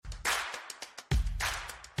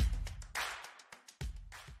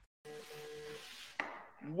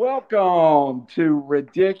Welcome to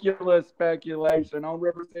Ridiculous Speculation on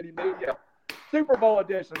River City Media. Super Bowl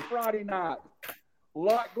edition, Friday night. A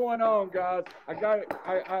lot going on, guys. I got it.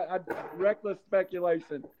 Reckless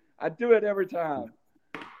speculation. I do it every time.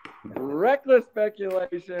 Reckless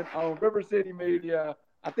speculation on River City Media.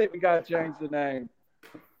 I think we got to change the name.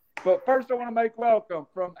 But first, I want to make welcome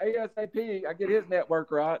from ASAP. I get his network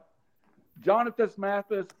right. Jonathan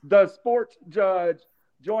Mathis, the sports judge,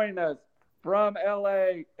 joining us from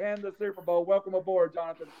LA and the Super Bowl. Welcome aboard,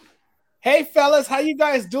 Jonathan. Hey fellas, how you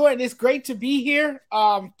guys doing? It's great to be here.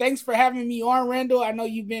 Thanks for having me on, Randall. I know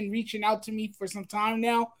you've been reaching out to me for some time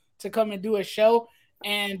now to come and do a show,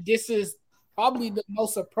 and this is probably the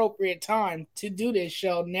most appropriate time to do this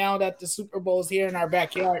show now that the Super Bowl is here in our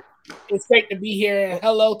backyard. It's great to be here, and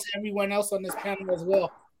hello to everyone else on this panel as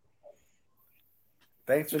well.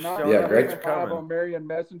 Thanks for showing up. Great for coming. On Marion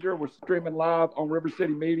Messenger. We're streaming live on River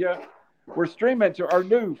City Media. We're streaming to our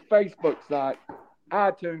new Facebook site,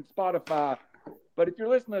 iTunes, Spotify. But if you're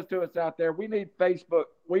listening to us out there, we need Facebook.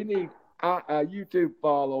 We need YouTube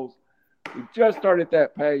follows. We just started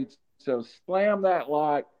that page. So slam that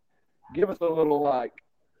like. Give us a little like.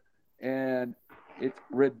 And it's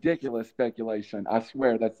ridiculous speculation. I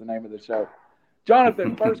swear that's the name of the show.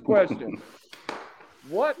 Jonathan, first question.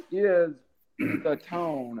 What is the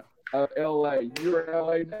tone of LA? You're an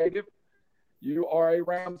LA native. You are a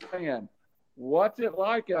Rams fan. What's it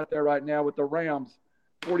like out there right now with the Rams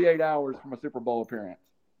 48 hours from a Super Bowl appearance?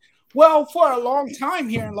 Well, for a long time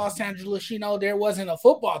here in Los Angeles, there wasn't a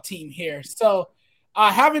football team here. So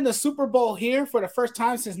having the Super Bowl here for the first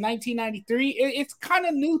time since 1993, it's kind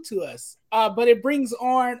of new to us, but it brings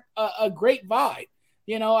on a great vibe.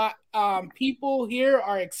 People here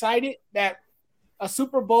are excited that a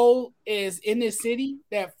Super Bowl is in this city,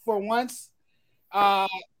 that for once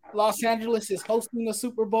Los Angeles is hosting the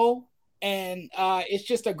Super Bowl, and it's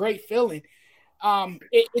just a great feeling.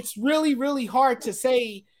 It's really, really hard to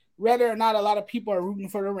say whether or not a lot of people are rooting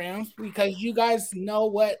for the Rams because you guys know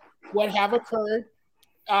what have occurred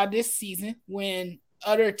this season when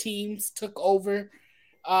other teams took over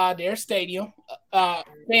their stadium.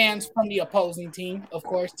 Fans from the opposing team, of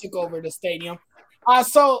course, took over the stadium.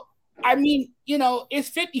 It's 50-50.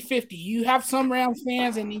 You have some Rams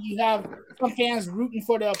fans and then you have some fans rooting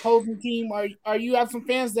for the opposing team, or you have some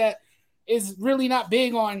fans that is really not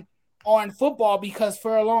big on football because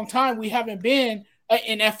for a long time we haven't been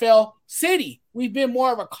an NFL city. We've been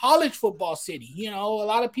more of a college football city. A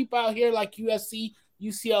lot of people out here like USC,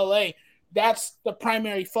 UCLA, that's the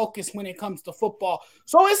primary focus when it comes to football.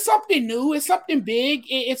 So it's something new. It's something big.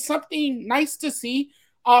 It's something nice to see.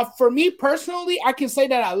 For me personally, I can say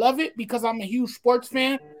that I love it because I'm a huge sports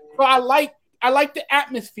fan. But I like the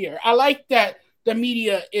atmosphere. I like that the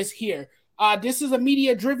media is here. This is a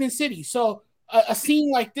media-driven city, so a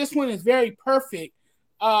scene like this one is very perfect.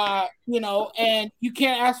 And you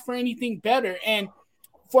can't ask for anything better. And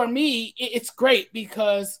for me, it's great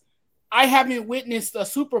because I haven't witnessed a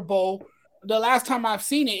Super Bowl. The last time I've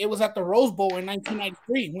seen it, it was at the Rose Bowl in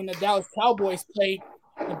 1993 when the Dallas Cowboys played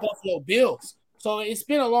the Buffalo Bills. So it's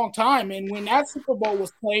been a long time. And when that Super Bowl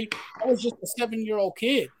was played, I was just a 7-year-old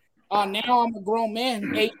kid. Now I'm a grown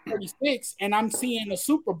man, age 36, and I'm seeing a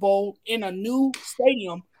Super Bowl in a new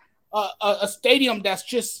stadium, a stadium that's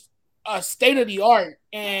just state of the art,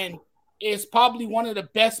 and it's probably one of the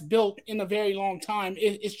best built in a very long time.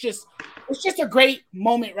 It's just a great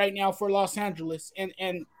moment right now for Los Angeles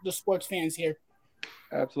and the sports fans here.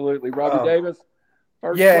 Absolutely, Robbie Davis.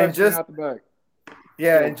 First question out the back.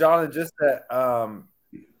 Yeah, and Jonathan, just that a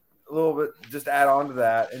little bit, just add on to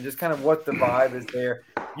that, and just kind of what the vibe is there.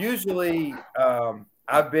 Usually, I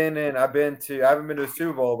haven't been to a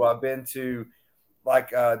Super Bowl, but I've been to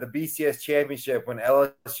the BCS championship when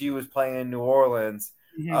LSU was playing in New Orleans,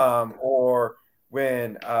 or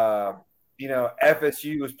when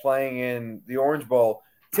FSU was playing in the Orange Bowl.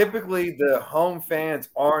 Typically, the home fans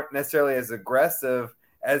aren't necessarily as aggressive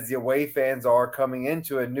as the away fans are coming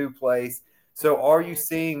into a new place. So are you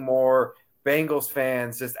seeing more Bengals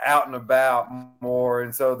fans just out and about more,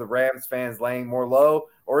 and so the Rams fans laying more low?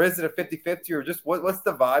 Or is it a 50-50, or just what's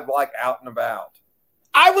the vibe like out and about?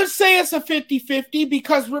 I would say it's a 50-50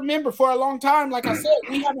 because remember, for a long time, like I said,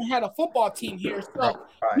 we haven't had a football team here. So, a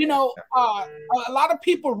lot of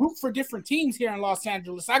people root for different teams here in Los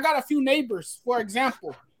Angeles. I got a few neighbors, for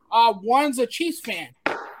example. One's a Chiefs fan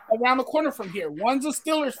around the corner from here. One's a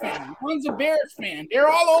Steelers fan. One's a Bears fan. They're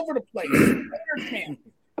all over the place. Bears fan.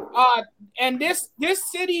 And this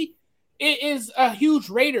city is a huge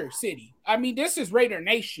Raider city. I mean, this is Raider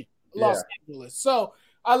Nation, Los Angeles. So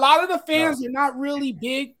a lot of the fans are not really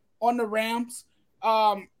big on the Rams.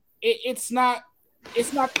 It's not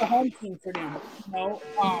it's not the home team for them,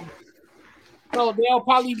 So they'll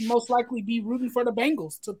probably most likely be rooting for the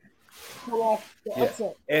Bengals to pull off the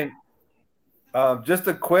upset. And just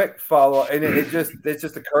a quick follow, and it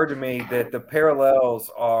just occurred to me that the parallels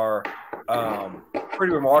are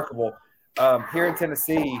pretty remarkable. Here in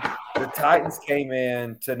Tennessee, the Titans came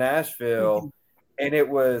in to Nashville, and it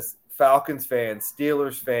was Falcons fans,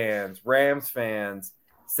 Steelers fans, Rams fans,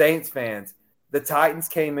 Saints fans. The Titans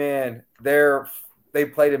came in. They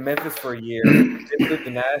played in Memphis for a year. They moved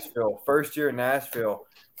to Nashville. First year in Nashville,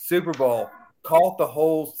 Super Bowl, caught the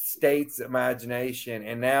whole state's imagination,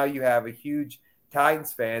 and now you have a huge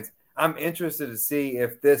Titans fans. I'm interested to see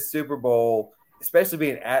if this Super Bowl, especially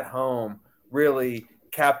being at home, really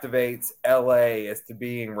captivates LA as to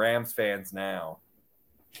being Rams fans now.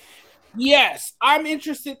 Yes, I'm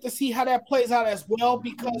interested to see how that plays out as well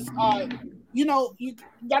because, you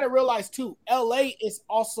got to realize too, LA is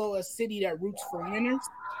also a city that roots for winners.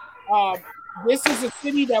 This is a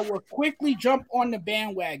city that will quickly jump on the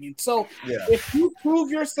bandwagon. So if you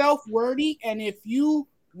prove yourself worthy and if you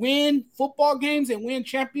win football games and win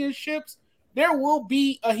championships, there will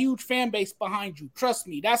be a huge fan base behind you. Trust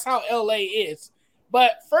me, that's how LA is.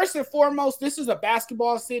 But first and foremost, this is a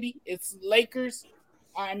basketball city. It's Lakers.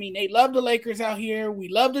 I mean, they love the Lakers out here. We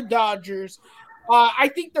love the Dodgers.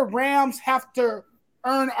 I think the Rams have to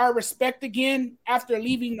earn our respect again after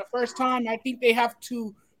leaving the first time. I think they have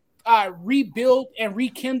to rebuild and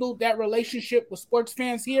rekindle that relationship with sports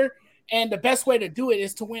fans here. And the best way to do it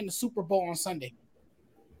is to win the Super Bowl on Sunday.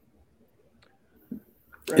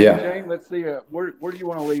 Jane, let's see. Where do you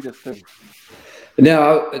want to lead us to?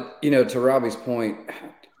 Now, to Robbie's point,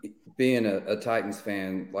 being a Titans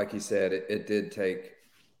fan, like he said, it did take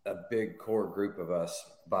a big core group of us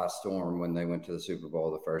by storm when they went to the Super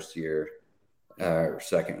Bowl the first year or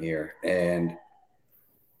second year. And,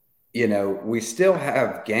 we still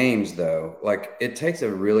have games, though. Like, it takes a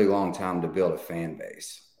really long time to build a fan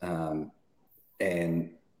base.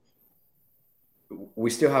 And we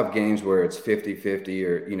still have games where it's 50-50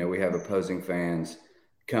 or, we have opposing fans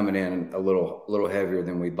coming in a little heavier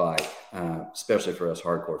than we'd like, especially for us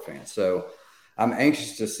hardcore fans. So I'm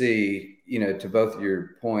anxious to see, to both of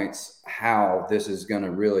your points, how this is going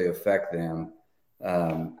to really affect them.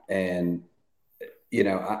 And,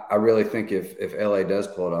 I really think if LA does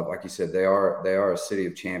pull it up, like you said, they are a city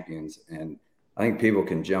of champions. And I think people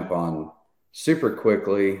can jump on super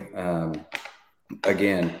quickly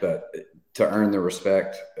again, but to earn the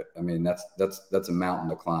respect, I mean, that's a mountain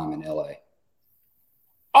to climb in LA.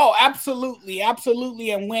 Oh, absolutely.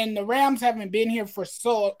 Absolutely. And when the Rams haven't been here for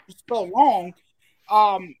so long,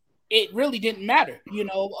 it really didn't matter.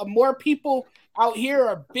 More people out here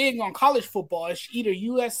are big on college football. It's either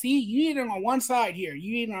USC, you either on one side here.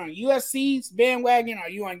 You either on USC's bandwagon or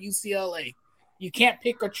you on UCLA. You can't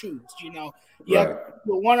pick or choose, You have to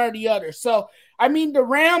do one or the other. So, I mean, the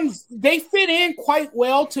Rams, they fit in quite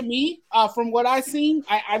well to me from what I've seen.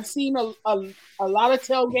 I've seen a lot of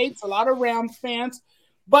tailgates, a lot of Rams fans,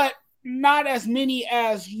 but not as many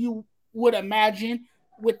as you would imagine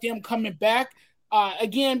with them coming back.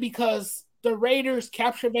 Again, because the Raiders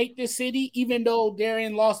captivate this city, even though they're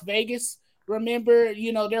in Las Vegas. Remember,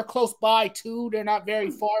 they're close by too. They're not very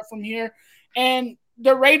far from here. And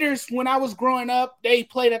the Raiders, when I was growing up, they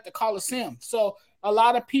played at the Coliseum. So a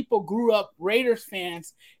lot of people grew up Raiders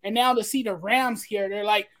fans. And now to see the Rams here, they're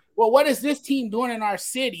like, well, what is this team doing in our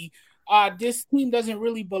city? This team doesn't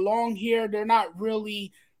really belong here. They're not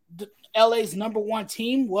really LA's number one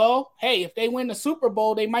team. Well, hey, if they win the Super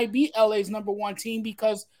Bowl, they might be LA's number one team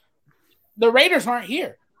because the Raiders aren't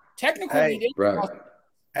here. Technically,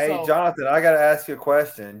 Hey, Jonathan, I got to ask you a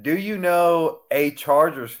question. Do you know a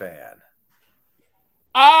Chargers fan?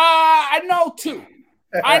 I know two.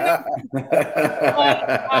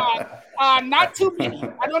 Not too many.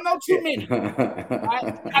 I don't know too many.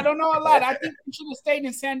 I don't know a lot. I think we should have stayed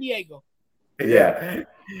in San Diego. Yeah.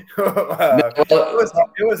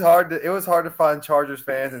 It was hard to find Chargers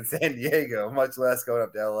fans in San Diego, much less going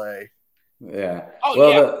up to LA. Yeah. Oh,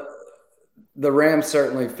 yeah. The Rams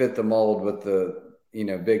certainly fit the mold with the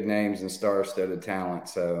big names and star-studded talent.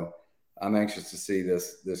 So I'm anxious to see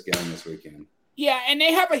this game this weekend. Yeah, and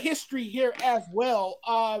they have a history here as well.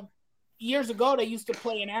 Years ago, they used to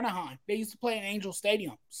play in Anaheim. They used to play in Angel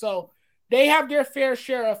Stadium. So they have their fair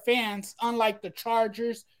share of fans, unlike the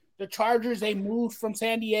Chargers. The Chargers, they moved from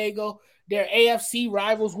San Diego. They're AFC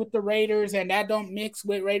rivals with the Raiders, and that don't mix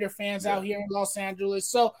with Raider fans out here in Los Angeles.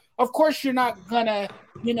 So, of course, you're not going to,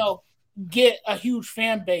 get a huge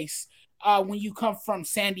fan base when you come from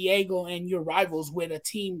San Diego and you're rivals with a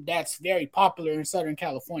team that's very popular in Southern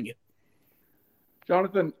California.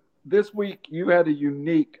 Jonathan, this week you had a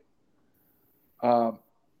unique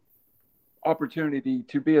opportunity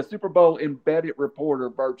to be a Super Bowl embedded reporter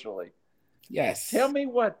virtually. Yes. Tell me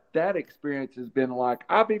what that experience has been like.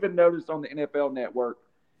 I've even noticed on the NFL Network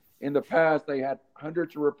in the past they had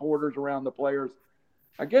hundreds of reporters around the players.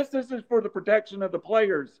 I guess this is for the protection of the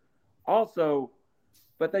players also,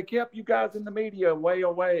 but they kept you guys in the media way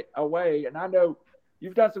away. And I know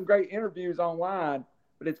you've done some great interviews online,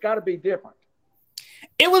 but it's got to be different.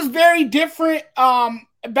 It was very different.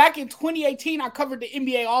 Back in 2018, I covered the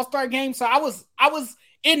NBA All-Star game, so I was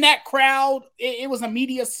in that crowd. It was a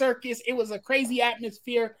media circus. It was a crazy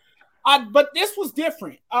atmosphere. But this was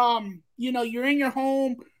different. You're in your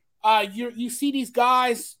home. You see these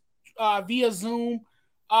guys via Zoom,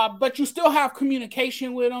 but you still have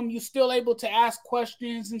communication with them. You're still able to ask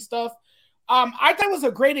questions and stuff. I thought it was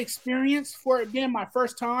a great experience for it being my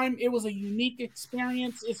first time. It was a unique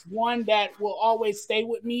experience. It's one that will always stay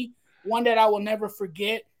with me, one that I will never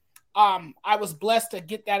forget. I was blessed to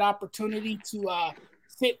get that opportunity to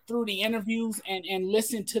sit through the interviews and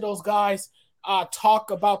listen to those guys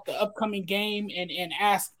talk about the upcoming game and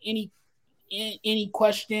ask any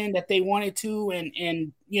question that they wanted to.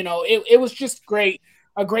 And it was just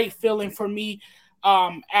a great feeling for me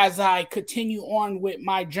as I continue on with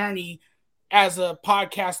my journey as a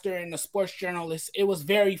podcaster and a sports journalist. It was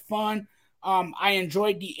very fun. I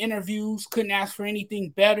enjoyed the interviews, couldn't ask for anything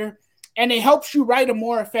better. And it helps you write a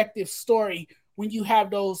more effective story when you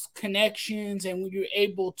have those connections and when you're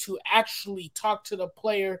able to actually talk to the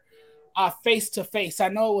player face to face. I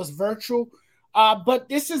know it was virtual, but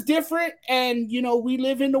this is different. And, we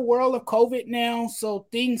live in the world of COVID now, so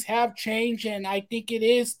things have changed. And I think it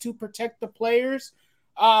is to protect the players.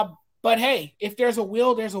 But hey, if there's a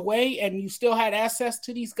will, there's a way, and you still had access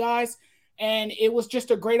to these guys. And it was just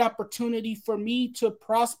a great opportunity for me to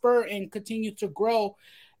prosper and continue to grow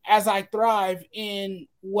as I thrive in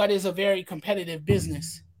what is a very competitive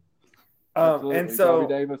business. And so,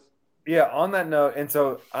 Bobby Davis. Yeah, on that note, and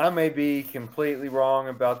so I may be completely wrong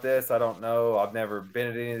about this. I don't know. I've never been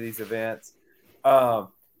at any of these events from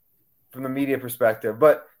the media perspective.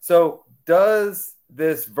 But so does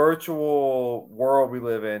this virtual world we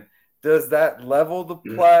live in, does that level the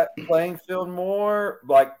playing field more?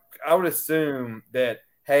 Like, I would assume that,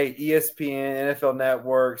 hey, ESPN, NFL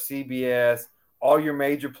Network, CBS, all your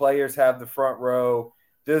major players have the front row.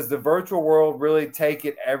 Does the virtual world really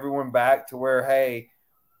take everyone back to where, hey,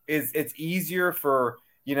 it's easier for,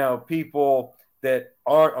 people that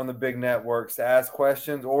aren't on the big networks to ask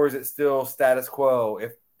questions, or is it still status quo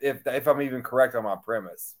if I'm even correct on my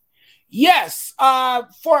premise? Yes.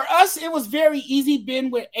 For us, it was very easy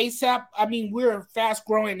being with ASAP. I mean, we're a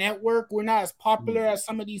fast-growing network. We're not as popular as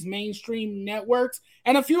some of these mainstream networks.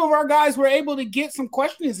 And a few of our guys were able to get some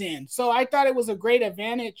questions in. So I thought it was a great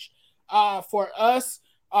advantage for us.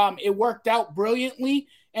 It worked out brilliantly.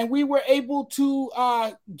 And we were able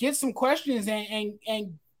to get some questions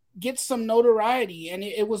and get some notoriety. And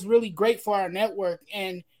it was really great for our network.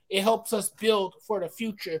 And it helps us build for the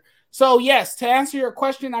future. So, yes, to answer your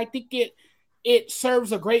question, I think it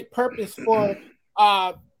serves a great purpose for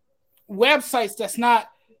websites that's not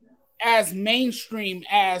as mainstream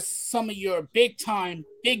as some of your big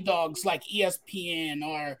dogs like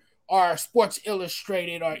ESPN or Sports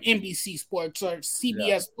Illustrated or NBC Sports or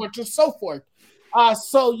CBS Sports or so forth.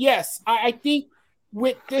 So, yes, I think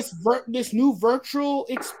with this new virtual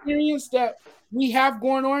experience that we have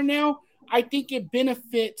going on now, I think it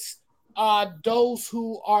benefits those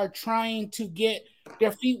who are trying to get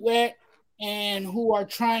their feet wet and who are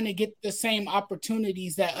trying to get the same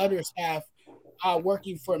opportunities that others have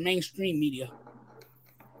working for mainstream media.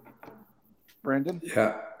 Brendan?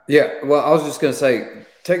 Yeah. Well, I was just going to say,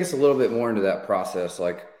 take us a little bit more into that process.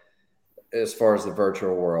 Like, as far as the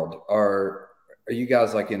virtual world, are you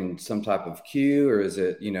guys like in some type of queue, or is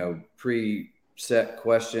it, pre-set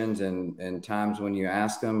questions and times when you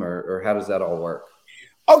ask them, or how does that all work?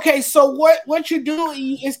 Okay, so what you do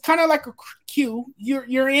is kind of like a queue.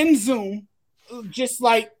 You're in Zoom, just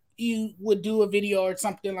like you would do a video or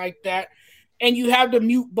something like that, and you have the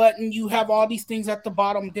mute button. You have all these things at the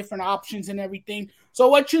bottom, different options and everything. So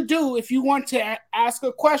what you do, if you want to ask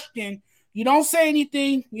a question, you don't say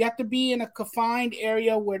anything. You have to be in a confined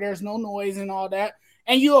area where there's no noise and all that,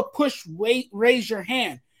 and you'll push raise your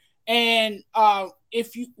hand. And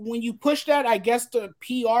when you push that, I guess the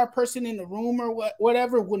PR person in the room or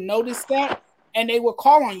whatever will notice that, and they will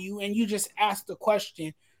call on you, and you just ask the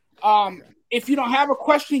question. If you don't have a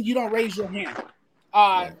question, you don't raise your hand,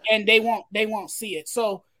 and they won't see it.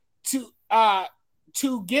 So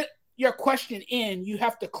to get your question in, you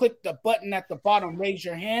have to click the button at the bottom, raise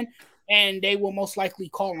your hand, and they will most likely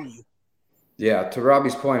call on you. Yeah, to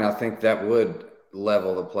Robbie's point, I think that would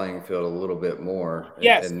level the playing field a little bit more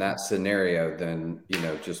in that scenario than,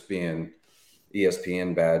 just being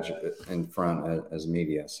ESPN badge in front as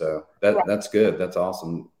media. So that's good. That's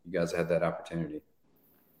awesome. You guys had that opportunity.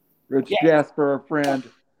 Rich Jasper, a friend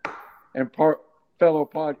and fellow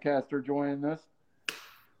podcaster, joining us.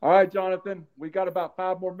 All right, Jonathan, we got about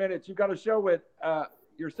 5 more minutes. You got a show with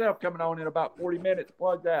yourself coming on in about 40 minutes.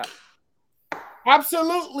 Plug that.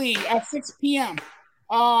 Absolutely, at 6 p.m.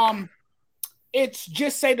 It's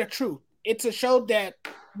Just Say the Truth. It's a show that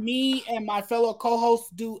me and my fellow co-hosts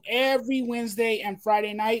do every Wednesday and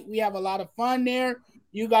Friday night. We have a lot of fun there.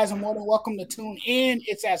 You guys are more than welcome to tune in.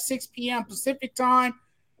 It's at 6 p.m. Pacific time,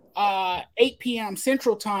 8 p.m.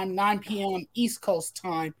 Central time, 9 p.m. East Coast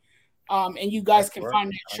time. And you guys can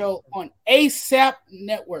find that show on ASAP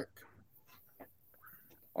Network.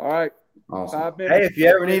 All right. Awesome. 5 minutes. Hey, if you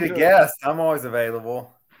ever need a guest, I'm always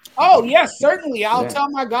available. Oh, yes, certainly. I'll tell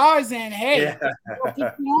my guys, and hey, we'll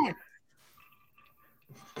keep you on.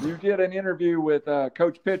 You did an interview with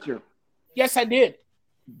Coach Pitcher. Yes, I did.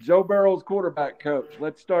 Joe Burrow's quarterback coach.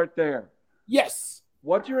 Let's start there. Yes.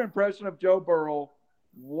 What's your impression of Joe Burrow?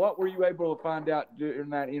 What were you able to find out during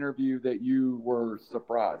that interview that you were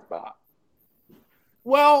surprised by?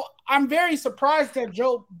 Well, I'm very surprised that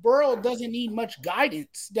Joe Burrow doesn't need much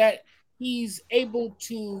guidance, that he's able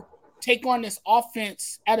to take on this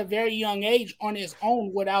offense at a very young age on his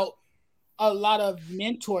own without a lot of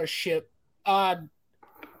mentorship.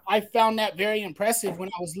 I found that very impressive when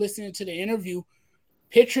I was listening to the interview.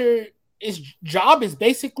 Pitcher's job is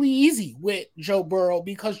basically easy with Joe Burrow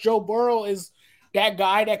because Joe Burrow is that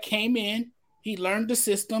guy that came in, he learned the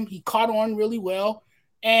system, he caught on really well,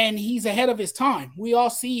 and he's ahead of his time. We all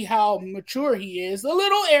see how mature he is, a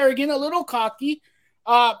little arrogant, a little cocky,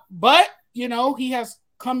 but, he has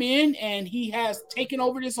come in and he has taken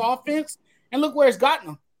over this offense, and look where it's gotten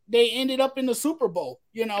them. They ended up in the Super Bowl,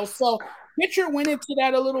 so Pitcher went into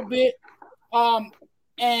that a little bit,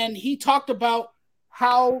 and he talked about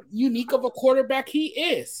how unique of a quarterback he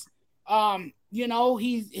is.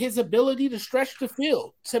 His ability to stretch the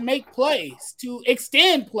field, to make plays, to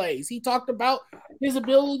extend plays. He talked about his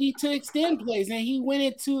ability to extend plays, and he went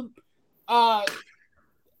into a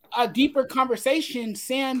deeper conversation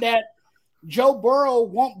saying that Joe Burrow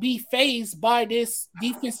won't be fazed by this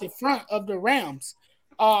defensive front of the Rams,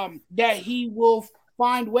 that he will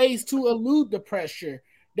find ways to elude the pressure,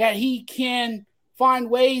 that he can find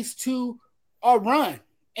ways to run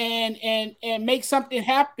and make something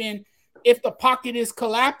happen if the pocket is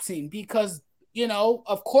collapsing, because,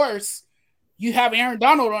 of course, you have Aaron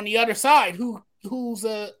Donald on the other side who's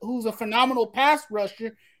a phenomenal pass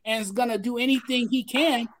rusher and is going to do anything he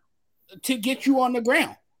can to get you on the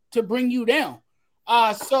ground, to bring you down.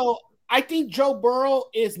 So I think Joe Burrow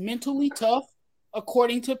is mentally tough,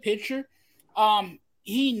 according to Pitcher.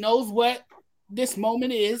 He knows what this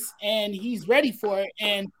moment is, and he's ready for it.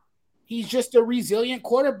 And he's just a resilient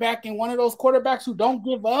quarterback, and one of those quarterbacks who don't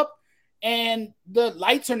give up, and the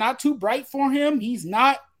lights are not too bright for him. He's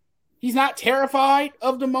not terrified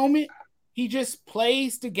of the moment. He just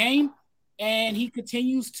plays the game, and he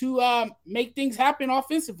continues to make things happen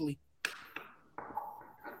offensively.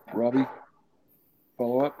 Robbie,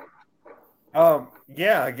 follow up?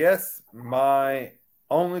 Yeah, I guess my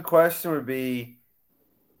only question would be,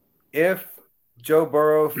 if Joe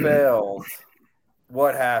Burrow fails,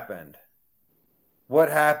 what happened? What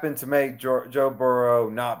happened to make Joe Burrow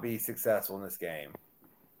not be successful in this game?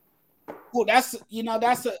 Well, that's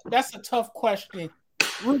a tough question.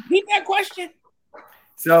 Repeat that question.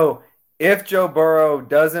 So, if Joe Burrow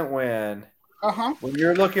doesn't win, when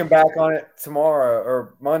you're looking back on it tomorrow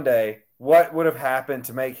or Monday, what would have happened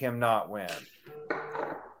to make him not win?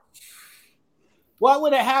 What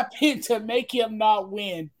would have happened to make him not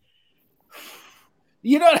win?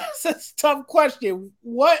 That's a tough question.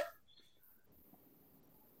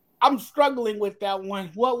 I'm struggling with that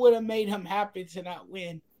one. What would have made him happy to not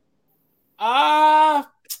win?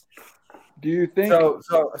 Do you think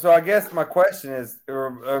so? I guess my question is,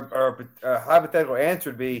 or a hypothetical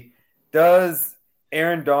answer would be, does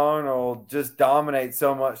Aaron Donald just dominate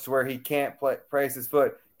so much to where he can't place his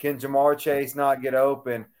foot? Can Jamar Chase not get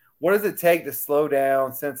open? What does it take to slow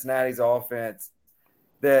down Cincinnati's offense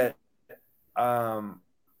that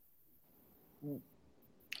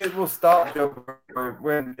it will stop Joe Burrow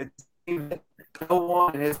when it seems no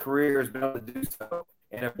one in his career has been able to do so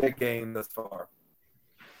in a big game thus far?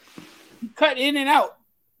 You cut in and out.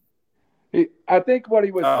 I think what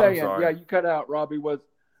he was saying, you cut out, Robbie, was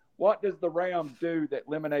what does the Rams do that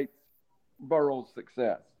eliminates Burrow's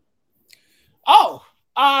success? Oh,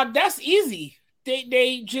 That's easy.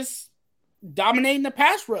 They just dominating the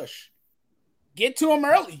pass rush. Get to them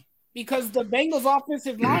early because the Bengals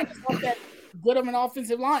offensive line is not that good of an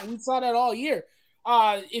offensive line. We saw that all year.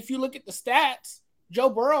 If you look at the stats, Joe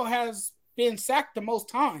Burrow has been sacked the most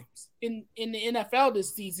times in the NFL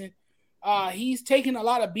this season. He's taken a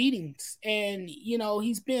lot of beatings, and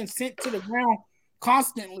he's been sent to the ground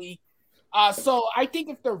constantly. So I think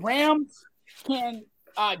if the Rams can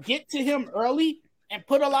get to him early and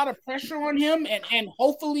put a lot of pressure on him, and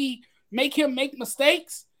hopefully make him make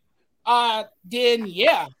mistakes, then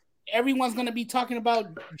yeah, everyone's going to be talking about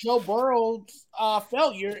Joe Burrow's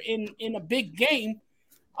failure in a big game.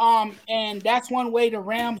 And that's one way the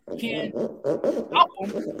Rams can stop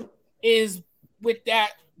them is with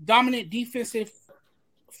that dominant defensive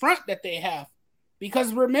front that they have.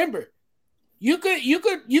 Because remember, you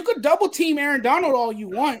could double team Aaron Donald all you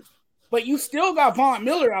want, but you still got Von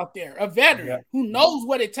Miller out there, a veteran who knows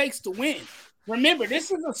what it takes to win. Remember, this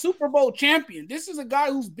is a Super Bowl champion. This is a guy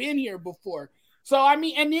who's been here before. So I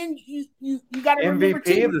mean, and then you got to remember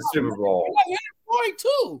MVP of the Super Bowl. You got Floyd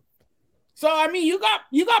too. So I mean, you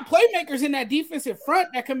got playmakers in that defensive front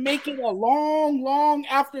that can make it a long, long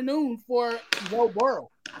afternoon for Joe Burrow.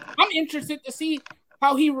 I'm interested to see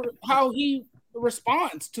how he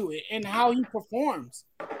responds to it and how he performs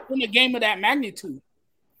in a game of that magnitude.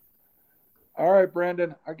 All right,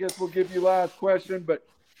 Brandon. I guess we'll give you last question, but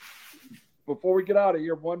before we get out of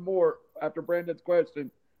here, one more after Brandon's question.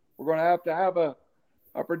 We're going to have a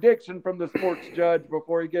prediction from the sports judge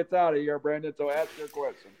before he gets out of here, Brandon. So ask your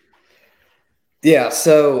question. Yeah,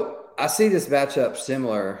 so I see this matchup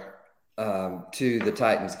similar to the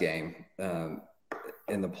Titans game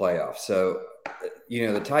in the playoffs. So,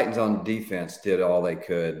 the Titans on defense did all they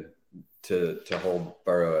could to hold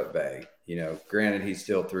Burrow at bay. Granted, he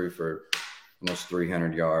still threw for almost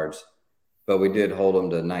 300 yards, but we did hold him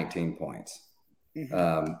to 19 points.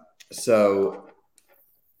 Mm-hmm. So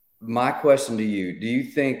my question to you, do you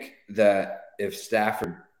think that if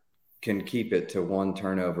Stafford can keep it to one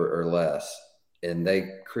turnover or less and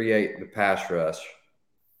they create the pass rush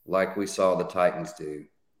like we saw the Titans do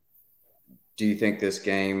you think this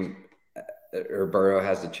game or Burrow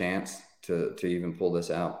has a chance to even pull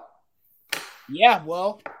this out? Yeah,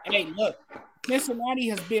 well, hey, look, Cincinnati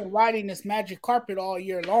has been riding this magic carpet all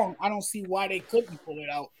year long. I don't see why they couldn't pull it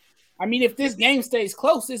out. I mean, if this game stays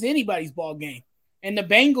close, it's anybody's ball game. And the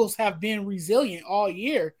Bengals have been resilient all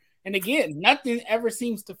year. And again, nothing ever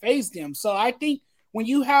seems to faze them. So I think when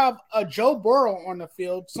you have a Joe Burrow on the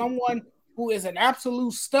field, someone who is an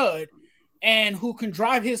absolute stud and who can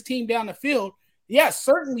drive his team down the field, yes,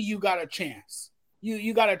 certainly you got a chance.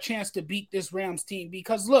 You got a chance to beat this Rams team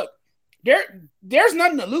because, look, there's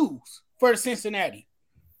nothing to lose for Cincinnati.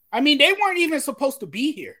 I mean, they weren't even supposed to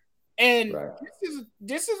be here. And right.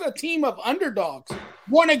 This is a team of underdogs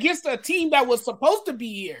going against a team that was supposed to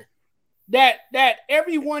be here, that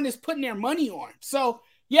everyone is putting their money on. So,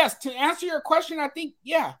 yes, to answer your question, I think,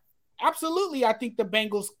 yeah, absolutely. I think the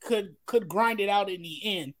Bengals could grind it out in the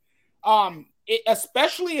end,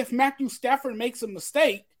 especially if Matthew Stafford makes a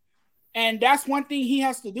mistake. And that's one thing he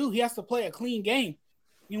has to do. He has to play a clean game,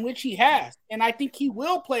 in which he has. And I think he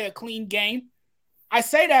will play a clean game. I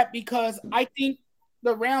say that because I think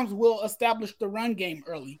the Rams will establish the run game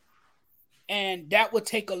early. And that would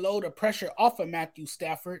take a load of pressure off of Matthew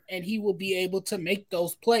Stafford, and he will be able to make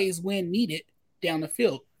those plays when needed down the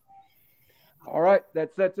field. All right,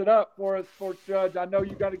 that sets it up for us, Sports Judge. I know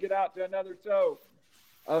you got to get out to another show.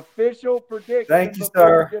 Official prediction. Thank you,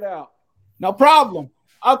 sir. Get out. No problem.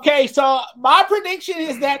 Okay, so my prediction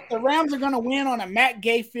is that the Rams are going to win on a Matt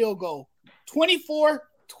Gay field goal,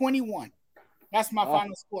 24-21. That's my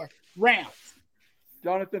final score. Rams.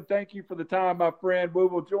 Jonathan, thank you for the time, my friend. We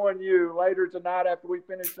will join you later tonight after we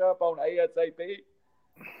finish up on ASAP.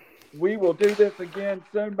 We will do this again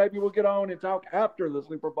soon. Maybe we'll get on and talk after the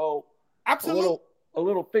Super Bowl. Absolutely. A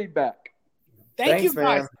little feedback. Thanks, you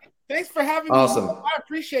guys. Man. Thanks for having me. Awesome. I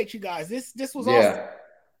appreciate you guys. This was awesome.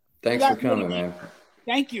 Thanks for coming, man.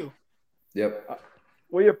 Thank you. Yep.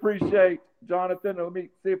 We appreciate Jonathan. Let me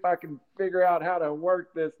see if I can figure out how to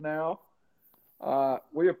work this now.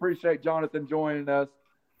 We appreciate Jonathan joining us.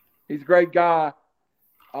 He's a great guy.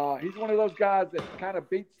 He's one of those guys that kind of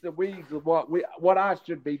beats the weeds of what I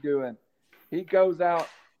should be doing. He goes out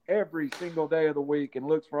every single day of the week and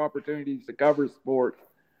looks for opportunities to cover sports,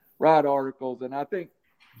 write articles, and I think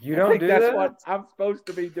that's what I'm supposed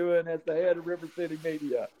to be doing as the head of RiverCity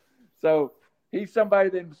Media. So he's somebody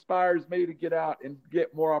that inspires me to get out and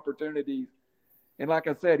get more opportunities. And like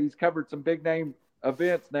I said, he's covered some big name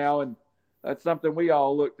events now, and that's something we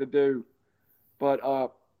all look to do. But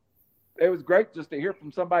it was great just to hear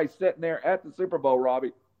from somebody sitting there at the Super Bowl,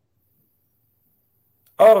 Robbie.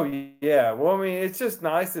 Oh, yeah. Well, I mean, it's just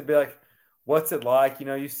nice to be like, what's it like?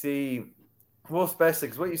 You see, well, especially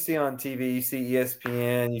because what you see on TV, you see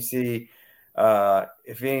ESPN, you see,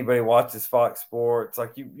 if anybody watches Fox Sports,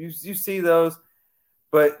 like you see those,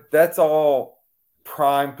 but that's all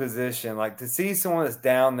prime position. Like to see someone that's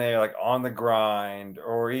down there, like on the grind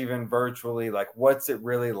or even virtually, like what's it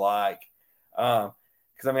really like? Because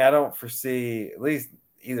I mean, I don't foresee at least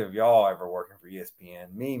either of y'all ever working for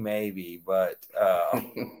ESPN. Me, maybe, but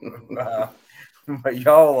but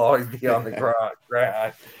y'all will always be on the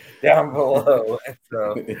ground down below. And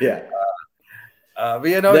so yeah. But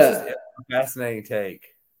it's just a fascinating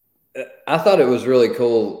take. I thought it was really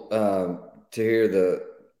cool to hear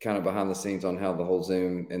the kind of behind the scenes on how the whole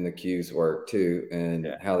Zoom and the queues work too,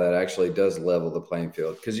 and how that actually does level the playing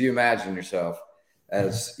field. Because you imagine yourself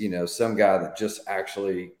as, some guy that just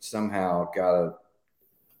actually somehow got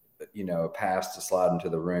a pass to slide into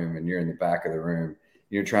the room, and you're in the back of the room,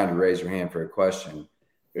 you're trying to raise your hand for a question.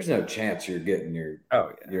 There's no chance you're getting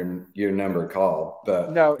your number called.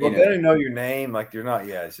 But no, they don't know your name. Like you're not.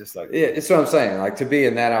 Yeah, it's just like it's what I'm saying. Like to be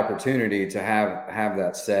in that opportunity to have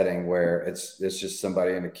that setting where it's just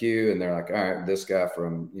somebody in the queue, and they're like, all right, this guy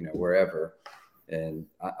from wherever, and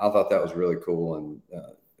I thought that was really cool and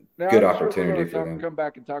good opportunity for them. Come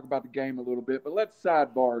back and talk about the game a little bit, but let's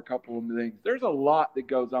sidebar a couple of things. There's a lot that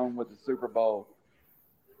goes on with the Super Bowl,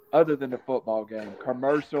 other than the football game,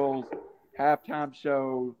 commercials, halftime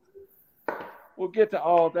show. We'll get to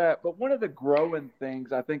all that. But one of the growing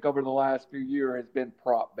things I think over the last few years has been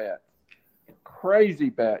prop bets. Crazy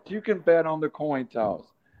bets. You can bet on the coin toss.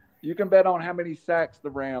 You can bet on how many sacks the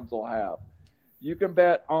Rams will have. You can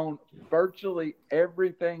bet on virtually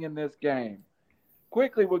everything in this game.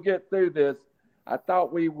 Quickly, we'll get through this. I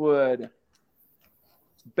thought we would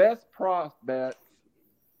best prop bets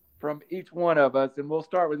from each one of us, and we'll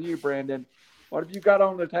start with you, Brandon. What have you got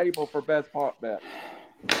on the table for best prop bets?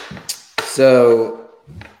 So,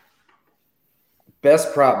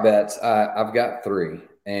 best prop bets, I've got 3,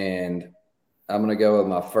 and I'm going to go with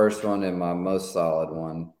my first one, and my most solid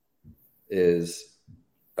one is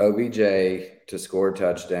OBJ to score a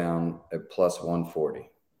touchdown at plus 140.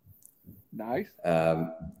 Nice.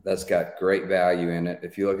 That's got great value in it.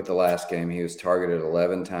 If you look at the last game, he was targeted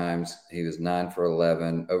 11 times. He was 9 for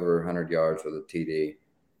 11, over 100 yards with a TD.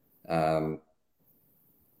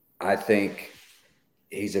 I think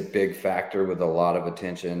he's a big factor with a lot of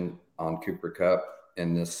attention on Cooper Kupp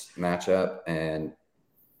in this matchup, and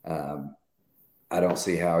I don't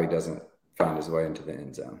see how he doesn't find his way into the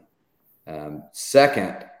end zone.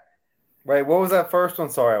 Second. Wait, what was that first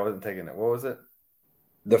one? Sorry, I wasn't taking it. What was it?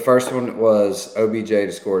 The first one was OBJ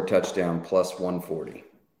to score a touchdown plus 140.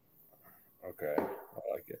 Okay,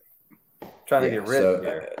 I like it. Trying to get rid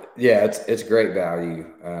here. It's great value.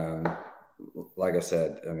 Like I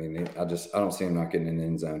said, I mean, I don't see him not getting in the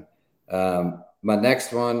end zone. My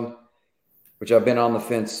next one, which I've been on the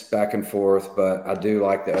fence back and forth, but I do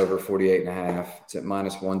like the over 48.5. It's at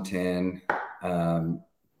minus 110.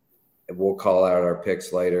 We'll call out our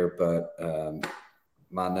picks later, but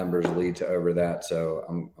my numbers lead to over that, so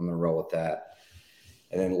I'm going to roll with that.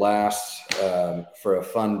 And then last, for a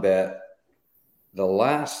fun bet, the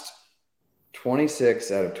last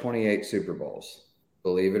 26 out of 28 Super Bowls,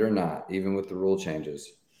 believe it or not, even with the rule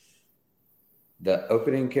changes, the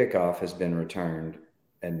opening kickoff has been returned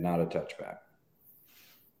and not a touchback.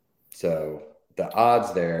 So the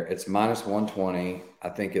odds there, it's minus 120. I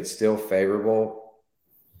think it's still favorable.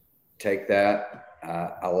 Take that.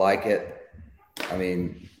 I like it. I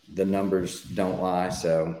mean, the numbers don't lie.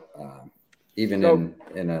 So even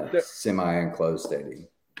in a semi-enclosed stadium.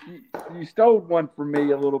 You stole one from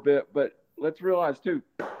me a little bit, but let's realize too,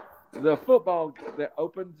 the football that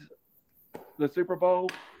opens the Super Bowl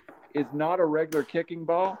is not a regular kicking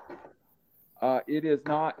ball. It is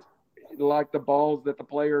not like the balls that the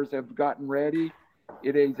players have gotten ready.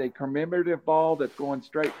 It is a commemorative ball that's going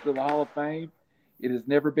straight to the Hall of Fame. It has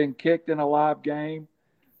never been kicked in a live game.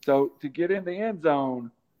 So to get in the end zone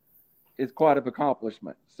is quite an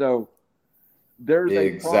accomplishment. So there's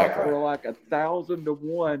a prop for like 1,000 to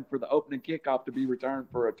 1 for the opening kickoff to be returned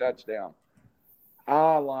for a touchdown.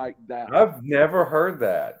 I like that. I've never heard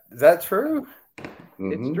that. Is that true?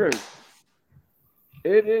 Mm-hmm. It's true.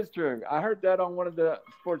 It is true. I heard that on one of the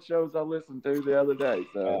sports shows I listened to the other day.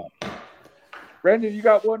 So, Brandon, you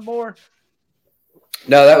got one more?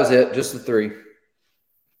 No, that was it. Just the 3.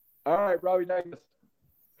 All right, Robbie, next.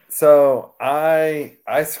 So I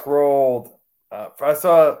scrolled. I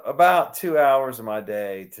saw about 2 hours of my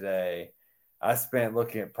day today. I spent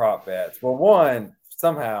looking at prop bets. Well, one,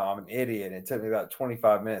 somehow I'm an idiot. And it took me about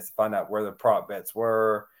 25 minutes to find out where the prop bets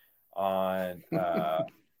were on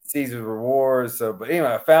Caesar's Rewards. So, but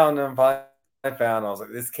anyway, I found them. Finally found them. I was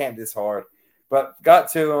like, this can't be this hard. But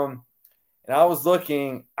got to them, and I was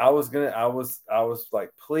looking. I was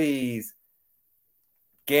like, please,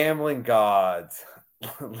 gambling gods,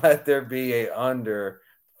 let there be a under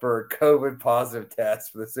for a COVID positive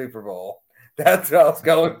test for the Super Bowl. That's what I was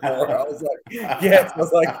going for. I was like, yes. I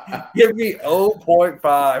was like, give me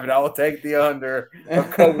 0.5 and I will take the under of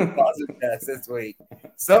COVID positive tests this week.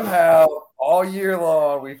 Somehow, all year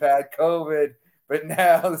long, we've had COVID, but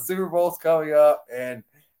now the Super Bowl's coming up and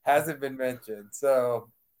hasn't been mentioned. So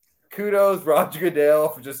kudos, Roger Goodell,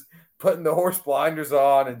 for just putting the horse blinders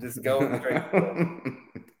on and just going straight.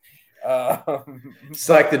 It's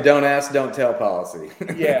like the don't ask, don't tell policy.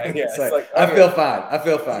 Yeah. It's like I feel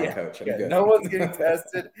fine, Coach. I'm good. No one's getting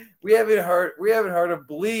tested. We haven't heard a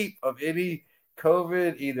bleep of any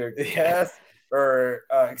COVID, either test or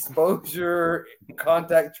exposure,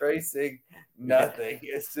 contact tracing, nothing.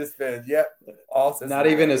 It's just been awesome. Not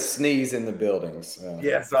even a sneeze in the buildings.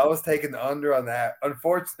 Yeah, so I was taking the under on that.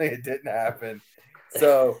 Unfortunately, it didn't happen.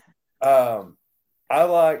 So I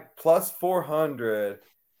like plus 400.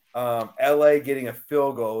 LA getting a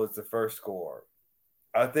field goal is the first score.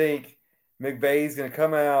 I think McVay's going to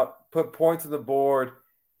come out, put points on the board.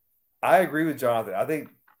 I agree with Jonathan. I think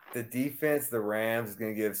the defense, the Rams, is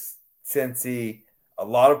going to give Cincy a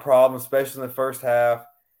lot of problems, especially in the first half.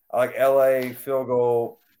 I like LA field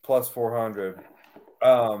goal plus 400.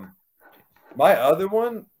 My other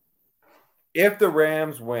one, if the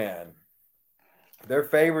Rams win, they're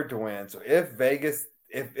favored to win. So if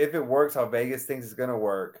it works how Vegas thinks it's going to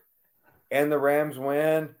work, and the Rams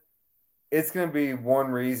win, it's going to be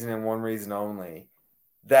one reason and one reason only.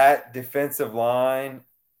 That defensive line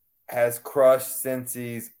has crushed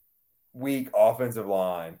Cincy's weak offensive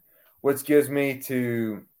line, which gives me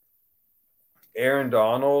to Aaron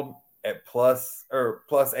Donald at plus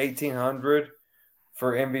 1,800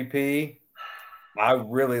 for MVP. I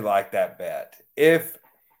really like that bet.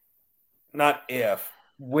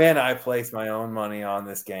 When I place my own money on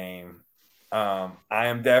this game, I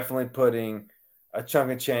am definitely putting a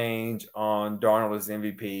chunk of change on Darnold as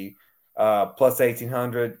MVP. Plus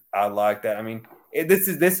 1,800, I like that. I mean, this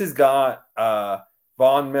has got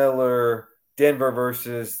Von Miller, Denver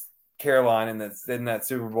versus Carolina in that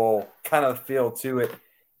Super Bowl kind of feel to it.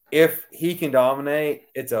 If he can dominate,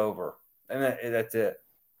 it's over, and that's it.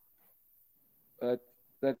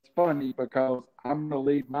 That's funny because I'm going to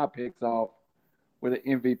lead my picks off with an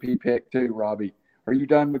MVP pick too, Robbie. Are you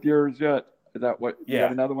done with yours yet? Is that what? You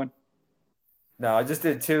got another one? No, I just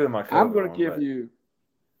did two in my. I'm going to give you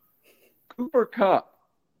Cooper Kupp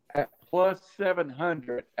at plus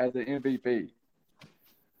 700 as an MVP.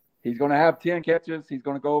 He's going to have 10 catches. He's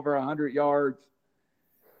going to go over 100 yards.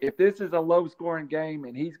 If this is a low-scoring game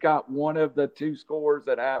and he's got one of the two scores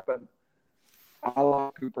that happen, I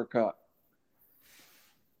like Cooper Kupp.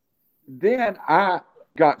 Then I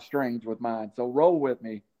got strange with mine, so roll with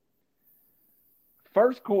me.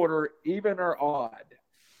 First quarter, even or odd.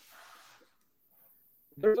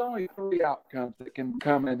 There's only three outcomes that can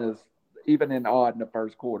come in as even and odd in the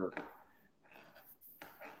first quarter.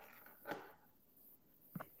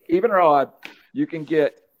 Even or odd, you can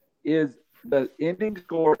get is the ending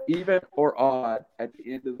score even or odd at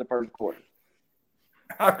the end of the first quarter.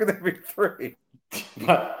 How could there be three?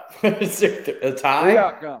 Is there a tie? Three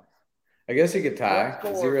outcomes. I guess you could tie.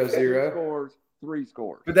 0-0. Scores, three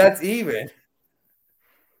scores. But that's even.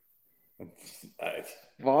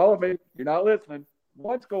 Follow me. You're not listening.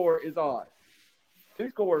 One score is odd. Two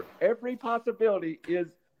scores, every possibility is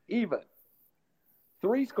even.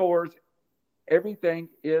 Three scores, everything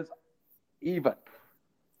is even.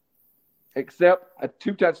 Except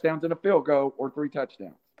 2 touchdowns and a field goal or 3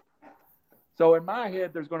 touchdowns. So in my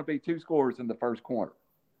head, there's going to be 2 scores in the first quarter.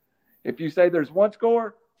 If you say there's 1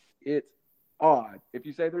 score, it's odd. If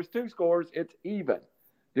you say there's 2 scores, it's even.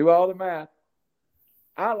 Do all the math.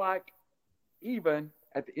 I like even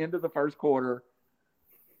at the end of the first quarter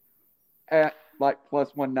at like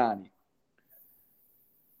plus 190.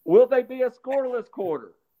 Will they be a scoreless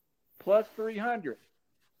quarter? Plus 300.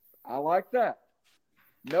 I like that.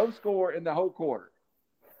 No score in the whole quarter.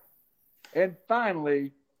 And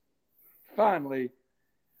finally, I'm going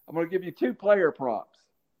to give you 2 player props.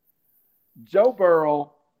 Joe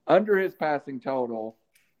Burrow under his passing total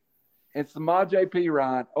and Samaje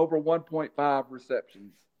Perine over 1.5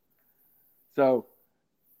 receptions. So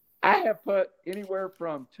I have put anywhere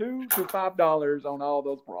from $2 to $5 on all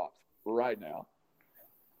those props right now.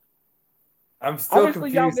 I'm still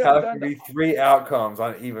confused how there can be 3 outcomes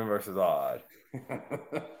on even versus odd.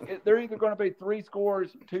 They're either going to be 3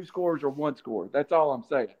 scores, 2 scores, or 1 score. That's all I'm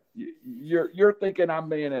saying. You're thinking I'm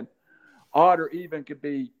meaning odd or even could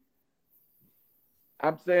be.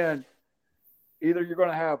 I'm saying either you're going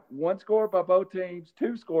to have 1 score by both teams,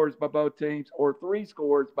 2 scores by both teams, or 3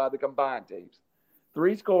 scores by the combined teams.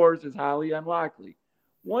 3 scores is highly unlikely.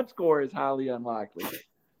 1 score is highly unlikely.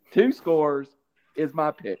 2 scores is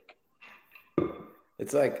my pick.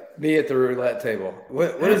 It's like me at the roulette table.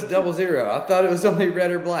 What is 00? I thought it was only red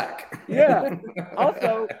or black. Yeah.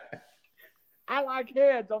 Also, I like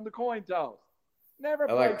heads on the coin toss. Never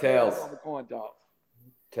play like tails on the coin toss.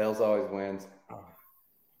 Tails always wins.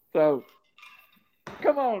 So,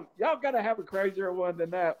 come on. Y'all got to have a crazier one than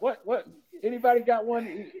that. What? Anybody got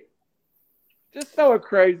one? Just throw a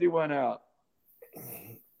crazy one out.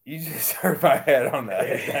 You just hurt my head on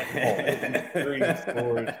that. 3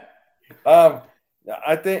 scores.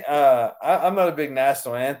 I think I'm not a big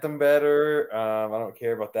national anthem bettor. I don't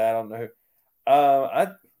care about that. I don't know.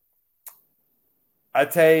 I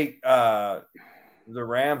take the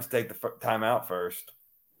Rams take the timeout first.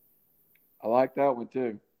 I like that one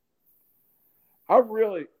too. I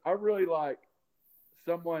really like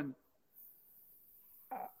someone.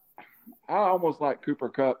 I almost like Cooper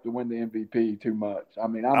Kupp to win the MVP too much. I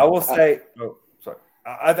mean, I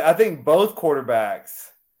think both quarterbacks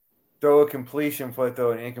throw a completion before they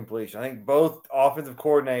throw an incompletion. I think both offensive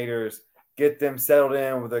coordinators get them settled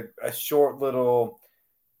in with a short little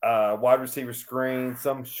wide receiver screen,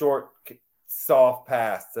 some short, soft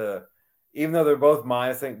pass to, even though they're both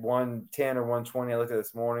minus, I think 110 or 120. I looked at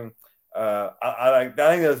this morning. I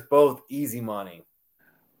think that's both easy money.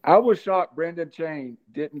 I was shocked Brendan Chain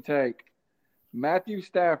didn't take Matthew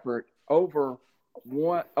Stafford over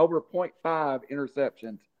 0.5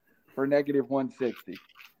 interceptions for negative 160.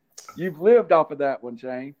 You've lived off of that one,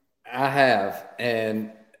 Shane. I have,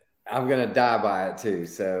 and I'm gonna die by it too.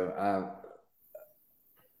 So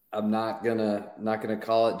I'm not gonna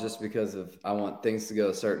call it just because of I want things to go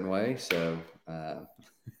a certain way. So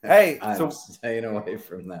I'm staying away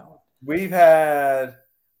from that one.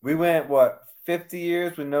 We went 50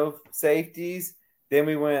 years with no safeties. Then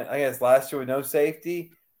we went, I guess, last year with no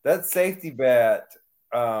safety. That safety bet,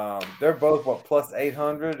 they're both plus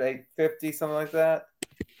 800, 850, something like that.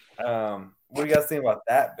 What do you guys think about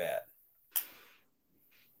that bet?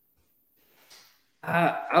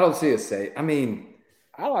 I don't see a safe. I mean,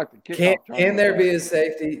 I like the kickoff. Can there be a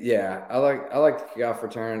safety? Yeah, I like the kickoff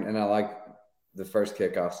return, and I like the first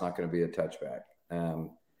kickoff's not going to be a touchback.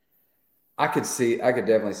 I could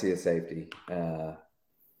definitely see a safety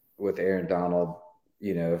with Aaron Donald.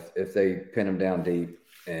 You know, if they pin him down deep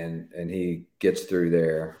and he gets through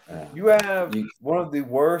there. You have one of the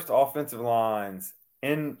worst offensive lines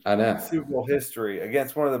in Super Bowl history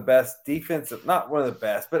against one of the best defensive, not one of the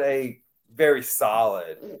best, but a very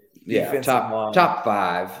solid defensive line. Top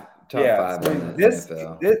five in the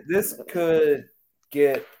NFL. This could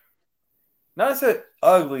get not necessarily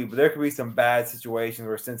ugly, but there could be some bad situations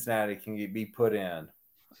where Cincinnati can be put in.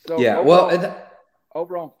 So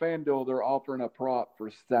over on FanDuel, they're offering a prop for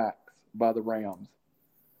sacks by the Rams.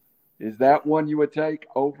 Is that one you would take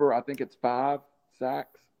over? I think it's 5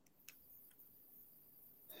 sacks.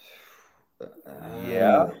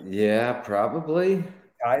 Yeah, probably.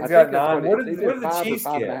 He's got 9. What did the Chiefs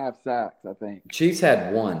get? 5.5 sacks, I think. Chiefs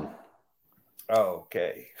had 1. Oh,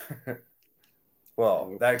 okay.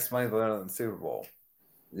 Well, that explains why they're in the Super Bowl.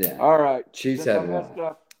 Yeah. All right. Chiefs had 1. Messed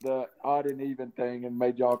up the odd and even thing and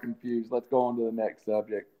made y'all confused. Let's go on to the next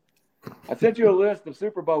subject. I sent you a list of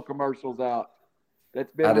Super Bowl commercials out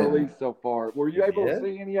that's been released so far. Were you able to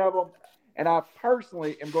see any of them? And I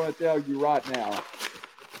personally am going to tell you right now,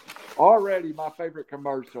 already my favorite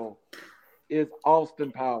commercial is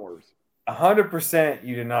Austin Powers. 100%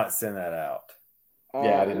 you did not send that out.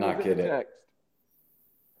 I did not get it. Text.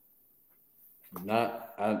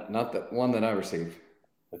 Not the one that I received.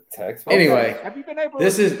 The text. Anyway, have you been able to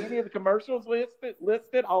see any of the commercials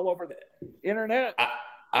listed all over the internet?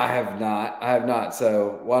 I have not.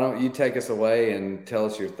 So why don't you take us away and tell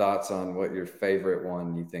us your thoughts on what your favorite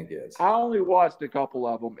one you think is? I only watched a couple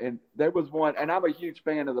of them, and there was one, and I'm a huge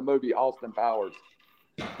fan of the movie Austin Powers.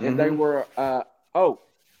 And they were, I know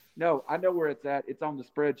where it's at. It's on the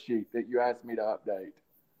spreadsheet that you asked me to update.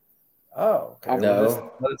 Oh, okay.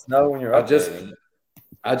 No. Let us know when you're updating.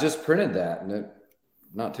 I just printed that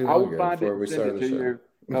not too long ago before we started the show.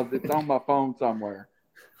 Because it's on my phone somewhere.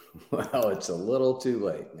 Well, it's a little too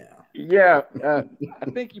late now. Yeah. I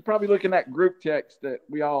think you're probably looking at group text that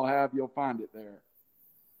we all have. You'll find it there.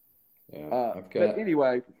 Yeah. But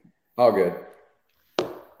anyway. All good. Do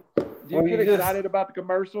you get excited about the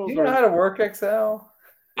commercials? Do you know how to work Excel?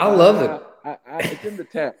 I love it. It's in the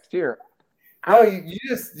text here. No, you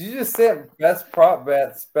just said best prop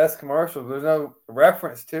bets, best commercials. There's no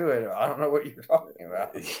reference to it. I don't know what you're talking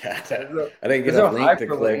about. Yeah, I didn't get a link to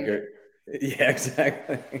click. Yeah,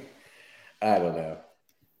 exactly. I don't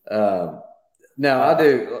know. No, I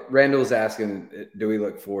do. Randall's asking, do we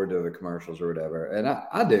look forward to the commercials or whatever? And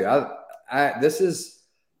I do. This is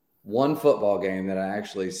one football game that I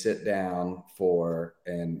actually sit down for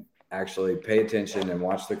and actually pay attention and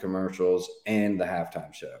watch the commercials and the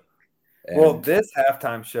halftime show. And well, this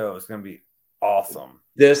halftime show is going to be awesome.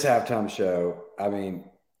 This halftime show, I mean,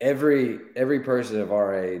 every person of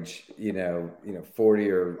our age,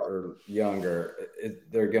 40 or younger,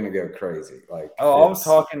 they're going to go crazy. Like, I was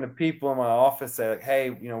talking to people in my office, say like,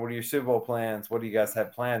 hey, what are your Super Bowl plans? What do you guys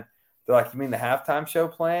have planned? They're like, you mean the halftime show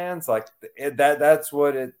plans? Like that's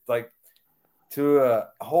what it like to a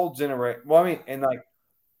whole generation. Well, I mean, and like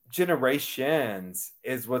generations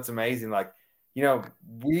is what's amazing. Like,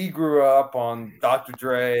 we grew up on Dr.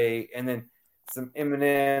 Dre and then some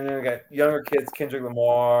Eminem, and we got younger kids, Kendrick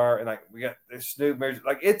Lamar, and like we got the Snoop.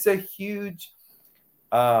 Like it's a huge,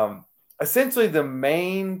 essentially the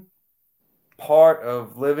main part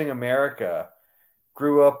of living America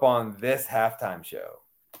grew up on this halftime show.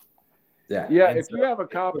 Yeah. If you have a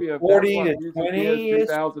copy of 40 to 20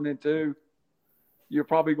 2002, you're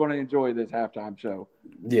probably going to enjoy this halftime show.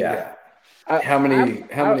 Yeah. How many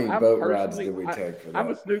boat rides did we take for that? I'm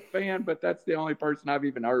a Snoop fan, but that's the only person I've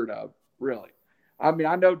even heard of, really. I mean,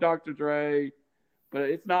 I know Dr. Dre, but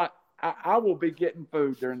it's not. I will be getting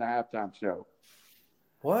food during the halftime show.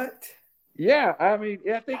 What? Yeah, I mean,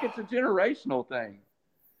 I think it's a generational thing.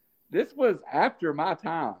 This was after my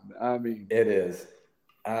time. I mean, it is.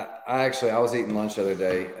 I was eating lunch the other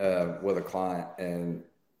day with a client, and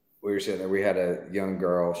we were sitting there. We had a young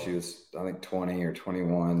girl. She was, I think, 20 or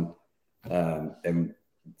 21. And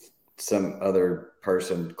some other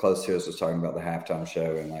person close to us was talking about the halftime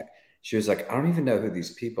show, and like she was like, I don't even know who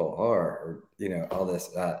these people are, or all this.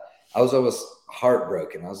 I was almost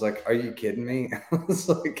heartbroken. I was like, are you kidding me? I was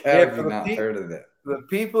like, how have you not heard of it? The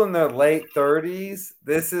people in their late 30s,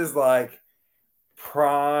 this is like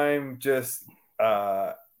prime, just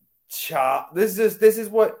chop. This is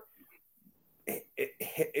what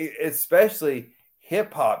especially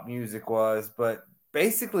hip hop music was, but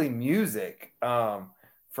basically music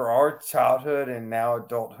for our childhood and now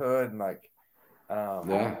adulthood, and like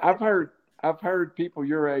yeah. I've heard people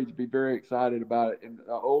your age be very excited about it in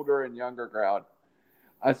the older and younger crowd,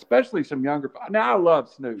 especially some younger. Now I love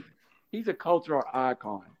Snoop. He's a cultural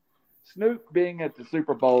icon. Snoop being at the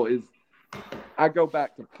Super Bowl is. I go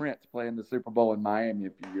back to Prince playing the Super Bowl in Miami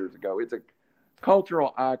a few years ago. It's a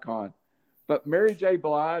cultural icon. But Mary J.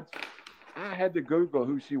 Blige, I had to Google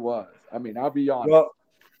who she was. I mean, I'll be honest. Well,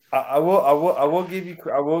 I will give you.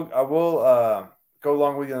 I will go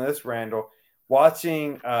along with you on this, Randall.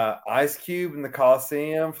 Watching Ice Cube in the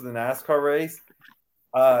Coliseum for the NASCAR race,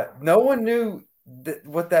 no one knew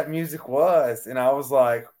what that music was, and I was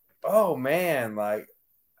like, "Oh man, like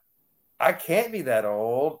I can't be that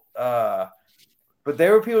old." But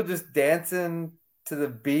there were people just dancing to the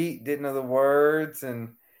beat, didn't know the words,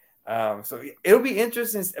 and so it'll be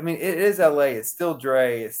interesting. I mean, it is LA. It's still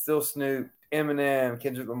Dre. It's still Snoop, Eminem,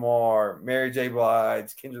 Kendrick Lamar, Mary J.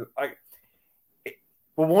 Blige, Kendrick.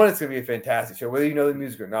 Well, one, it's going to be a fantastic show. Whether you know the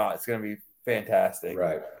music or not, it's going to be fantastic.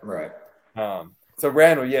 Right. So,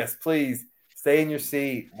 Randall, yes, please stay in your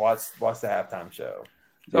seat. Watch the halftime show.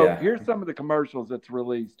 So here's some of the commercials that's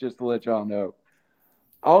released, just to let y'all know.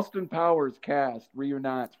 Austin Powers cast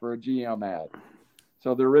reunites for a GM ad.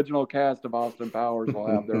 So the original cast of Austin Powers will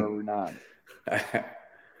have their reunites.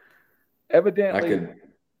 Evidently,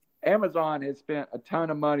 Amazon has spent a ton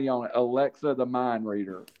of money on Alexa the Mind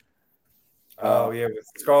Reader. With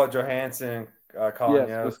Scarlett Johansson.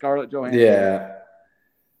 Yes, with Scarlett Johansson. Yeah.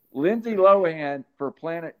 Lindsay Lohan for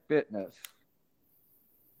Planet Fitness.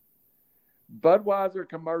 Budweiser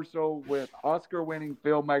commercial with Oscar-winning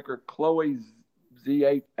filmmaker Chloe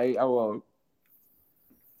Zhao.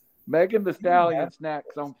 Megan Thee Stallion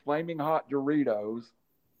snacks on flaming hot Doritos.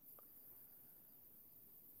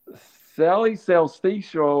 Sally sells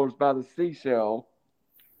seashells by the seashell,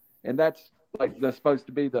 and that's supposed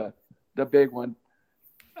to be the big one.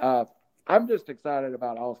 I'm just excited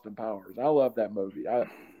about Austin Powers. I love that movie. I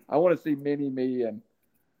want to see Mini-Me and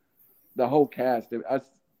the whole cast. I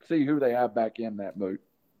see who they have back in that movie.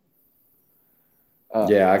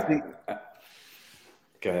 I think.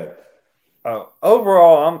 Go ahead.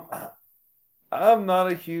 Overall, I'm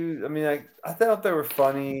not a huge. I mean, I thought they were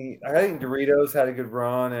funny. I think Doritos had a good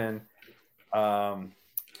run, and I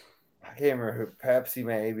can't remember who, Pepsi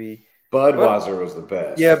maybe. Budweiser was the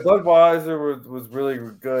best. Yeah, Budweiser was really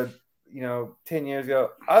good, 10 years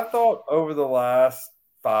ago. I thought over the last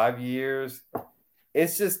 5 years,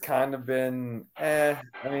 it's just kind of been, I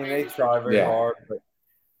mean, they try very hard, but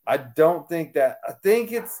I don't think that, I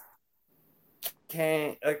think it's,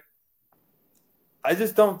 I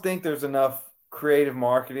just don't think there's enough creative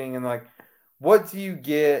marketing and like, what do you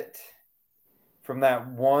get from that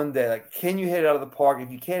one day? Like, can you hit it out of the park?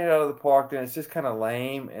 If you can't hit it out of the park, then it's just kind of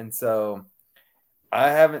lame. And so I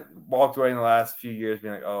haven't walked away in the last few years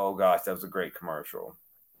being like, oh gosh, that was a great commercial.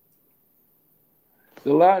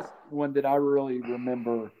 The last one that I really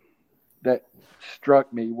remember that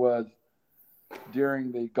struck me was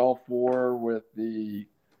during the Gulf War with the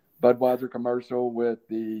Budweiser commercial with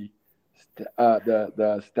the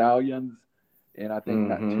Stallions, and I think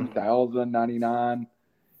that 2099.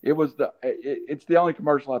 It was it's the only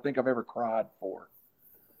commercial I think I've ever cried for.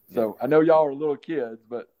 So I know y'all are little kids,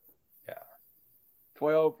 but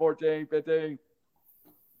 12, 14, 15.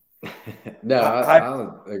 No,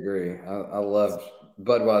 I agree. I love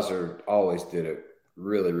Budweiser. Always did it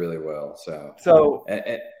really, really well. So go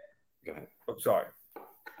ahead. I'm sorry.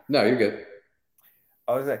 No, you're good.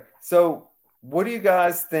 I was like, so what do you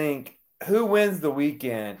guys think? Who wins the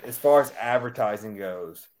weekend as far as advertising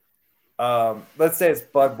goes? Let's say it's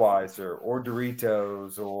Budweiser or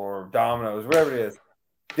Doritos or Domino's, whatever it is.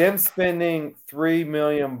 Them spending $3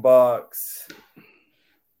 million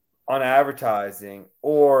on advertising,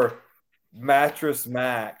 or Mattress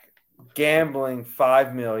Mac gambling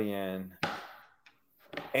 $5 million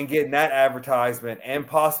and getting that advertisement and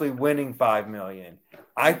possibly winning $5 million.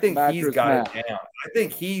 I think he's got it down. I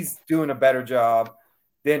think he's doing a better job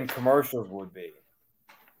than commercials would be.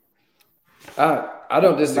 I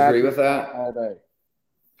don't disagree with that.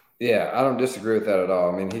 Yeah, I don't disagree with that at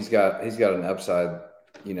all. I mean, he's got an upside,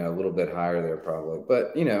 a little bit higher there probably.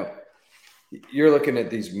 But, you're looking at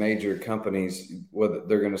these major companies, what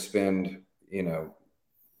they're going to spend,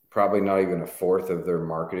 probably not even a fourth of their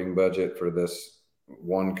marketing budget for this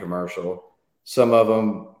one commercial. Some of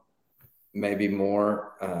them maybe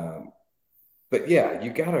more. But yeah,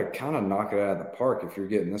 you got to kind of knock it out of the park if you're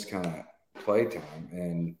getting this kind of play time.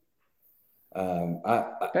 And I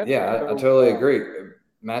totally agree.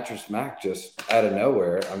 Mattress Mac just out of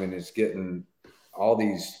nowhere. I mean, it's getting all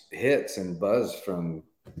these hits and buzz from,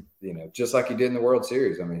 just like he did in the World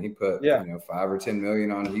Series. I mean, he put 5 or 10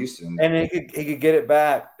 million on Houston, and he could get it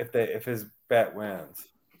back if his bet wins.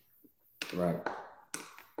 Right.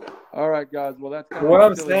 All right, guys. Well, that's kind what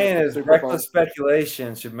I'm saying is reckless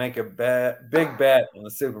speculation should make a big bet in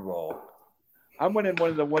the Super Bowl. I'm winning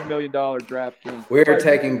one of the $1 million DraftKings. We're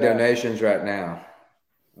taking donations right now.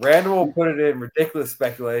 Randall will put it in ridiculous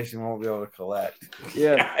speculation. Won't be able to collect.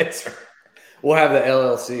 Yeah. We'll have the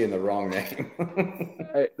LLC in the wrong name.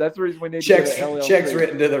 Hey, that's the reason we need checks LLC.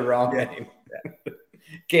 written to the wrong name.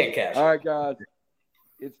 Can't cash. All right, guys.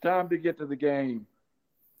 It's time to get to the game.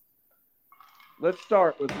 Let's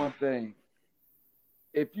start with one thing.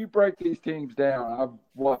 If you break these teams down, I've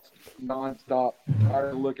watched nonstop,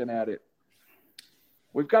 tired of looking at it.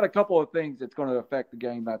 We've got a couple of things that's going to affect the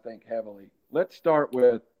game, I think, heavily. Let's start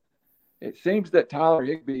with, it seems that Tyler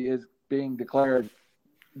Higbee is being declared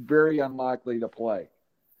very unlikely to play.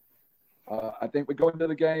 I think we go into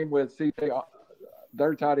the game with CJ,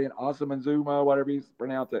 their tight end, Osman Zuma, whatever you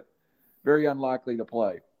pronounce it, very unlikely to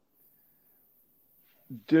play.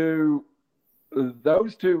 Do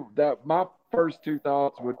those two, my first two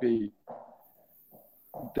thoughts would be,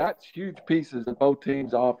 that's huge pieces of both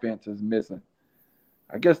teams' offense is missing.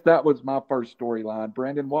 I guess that was my first storyline.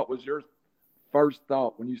 Brandon, what was your first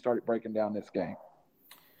thought when you started breaking down this game?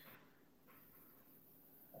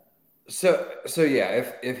 So yeah,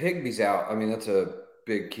 if Higbee's out, I mean, that's a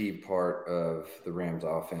big key part of the Rams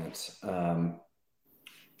offense. I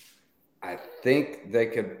think they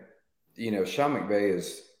could, Sean McVay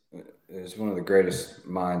is one of the greatest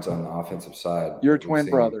minds on the offensive side. Your twin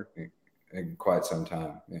brother. In quite some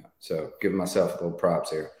time. Yeah. So giving myself a little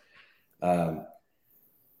props here.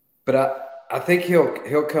 But I think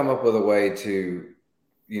he'll come up with a way to,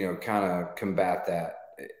 kind of combat that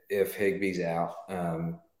if Higbee's out.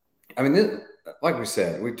 I mean, like we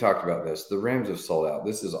said, we've talked about this. The Rams have sold out.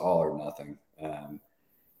 This is all or nothing.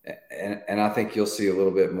 And I think you'll see a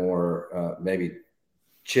little bit more maybe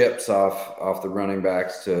chips off the running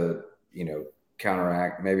backs to,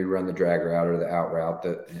 counteract, maybe run the drag route or the out route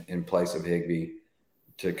that in place of Higbee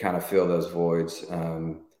to kind of fill those voids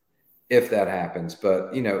if that happens.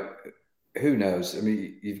 But, who knows? I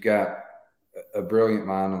mean, you've got a brilliant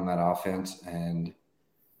mind on that offense, and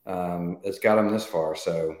it's got them this far.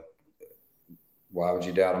 So why would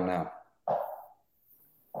you doubt them now?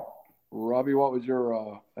 Robbie, what was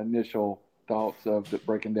your initial thoughts of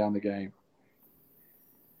breaking down the game?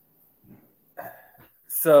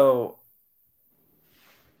 So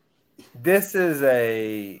this is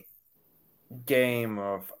a game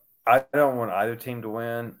of I don't want either team to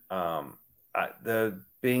win. The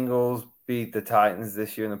Bengals beat the Titans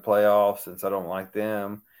this year in the playoffs, since I don't like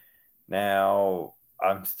them. Now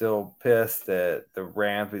I'm still pissed that the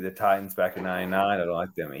Rams beat the Titans back in '99. I don't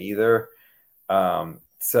like them either.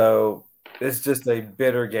 So it's just a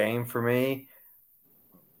bitter game for me.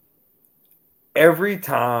 Every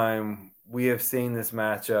time we have seen this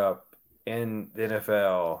matchup in the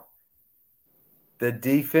NFL, the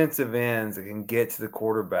defensive ends that can get to the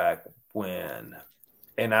quarterback win.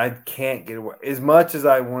 And I can't get away. As much as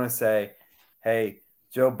I want to say, hey,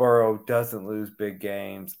 Joe Burrow doesn't lose big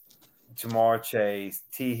games, Jamar Chase,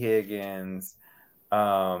 T. Higgins,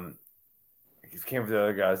 I can't remember the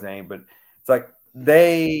other guy's name, but it's like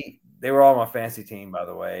they were all on my fantasy team, by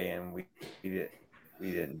the way, and we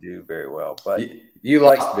didn't do very well. But you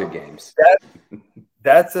lost big games.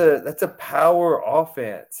 That's a power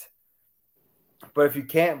offense. But if you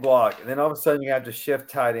can't block, and then all of a sudden you have to shift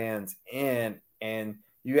tight ends in, and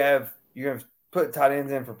you have put tight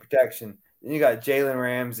ends in for protection. Then you got Jalen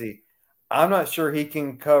Ramsey. I'm not sure he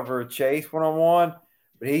can cover Chase one-on-one,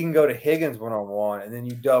 but he can go to Higgins one-on-one, and then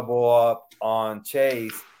you double up on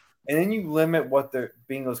Chase, and then you limit what the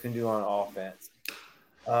Bengals can do on offense.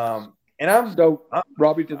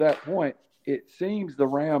 Robbie, to that point, it seems the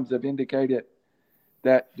Rams have indicated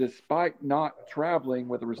that despite not traveling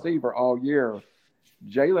with a receiver all year,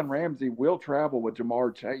 Jalen Ramsey will travel with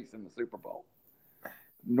Jamar Chase in the Super Bowl.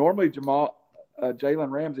 Normally, Jalen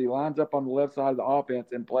Ramsey lines up on the left side of the offense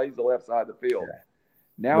and plays the left side of the field.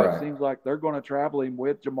 Now It seems like they're going to travel him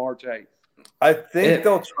with Jamar Chase. I think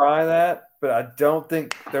they'll try that, but I don't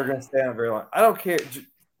think they're going to stay on very long. I don't care.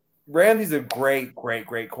 Ramsey's a great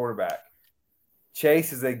quarterback.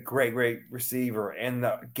 Chase is a great receiver, and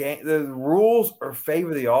the rules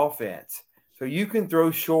favor the offense. So you can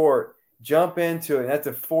throw short, jump into it, and that's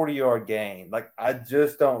a 40-yard gain. Like, I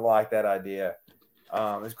just don't like that idea.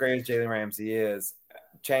 As great as Jalen Ramsey is.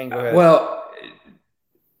 Shane, go ahead. Well,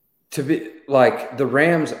 to be like, the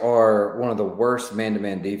Rams are one of the worst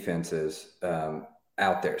man-to-man defenses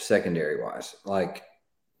out there, secondary-wise. Like,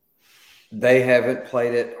 they haven't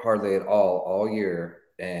played it hardly at all year,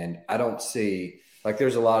 and I don't see – like,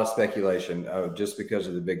 there's a lot of speculation just because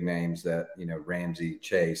of the big names that, Ramsey,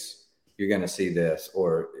 Chase, you're going to see this,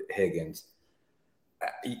 or Higgins.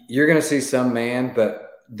 You're going to see some man, but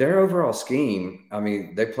their overall scheme, I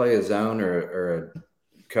mean, they play a zone or a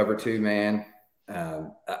cover two man.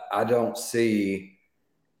 I don't see,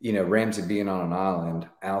 Ramsey being on an island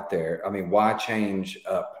out there. I mean, why change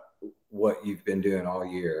up what you've been doing all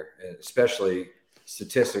year? Especially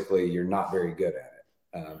statistically, you're not very good at it.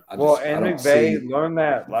 McVay learned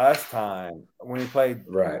that last time when he played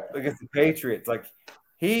against the Patriots. Like,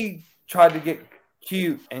 he tried to get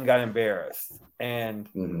cute and got embarrassed. And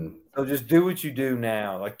so just do what you do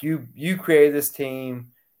now. Like, you created this team,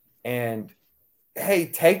 and hey,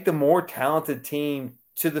 take the more talented team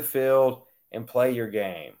to the field and play your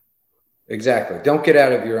game. Exactly. Don't get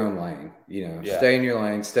out of your own lane. Stay in your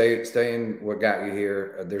lane. Stay in what got you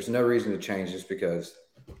here. There's no reason to change just because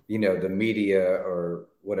the media or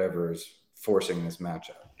whatever is forcing this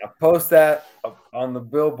matchup. I post that on the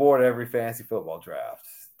billboard every fantasy football draft.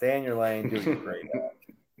 Stay in your lane. Do your great.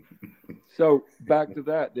 So back to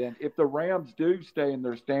that then. If the Rams do stay in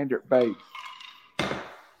their standard base,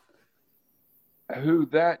 who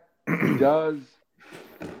that does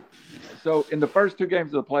 – so in the first two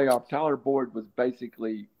games of the playoff, Tyler Boyd was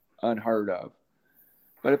basically unheard of.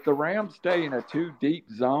 But if the Rams stay in a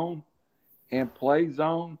two-deep zone and play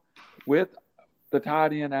zone with the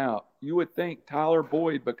tight end out, you would think Tyler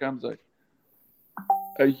Boyd becomes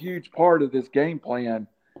a huge part of this game plan,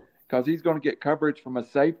 because he's going to get coverage from a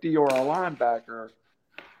safety or a linebacker.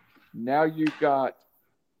 Now you've got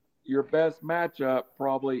your best matchup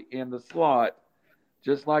probably in the slot,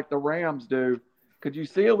 just like the Rams do. Could you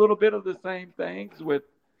see a little bit of the same things with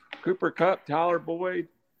Cooper Kupp, Tyler Boyd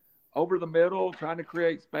over the middle, trying to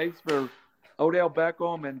create space for Odell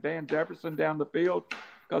Beckham and Van Jefferson down the field?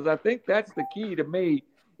 Because I think that's the key to me,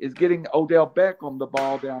 is getting Odell Beckham the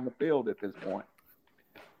ball down the field at this point.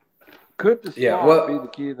 Could the slot be the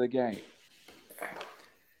key to the game?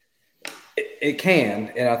 It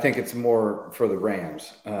can, and I think it's more for the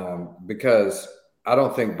Rams because I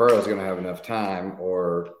don't think Burrow's going to have enough time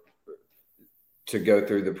to go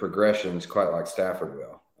through the progressions quite like Stafford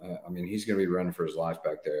will. I mean, he's going to be running for his life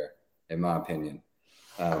back there, in my opinion.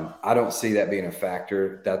 I don't see that being a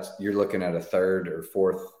factor. You're looking at a third or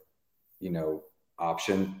fourth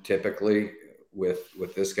option typically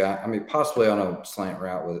with this guy. I mean, possibly on a slant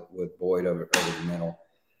route with Boyd over the middle.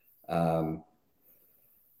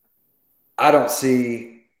 I don't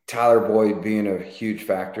see Tyler Boyd being a huge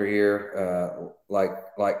factor here,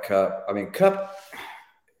 like Cup. I mean, Cup,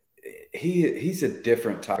 he's a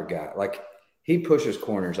different type of guy. Like, he pushes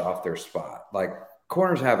corners off their spot. Like,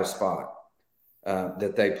 corners have a spot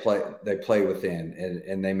that they play within,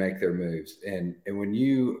 and they make their moves. And when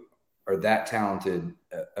you are that talented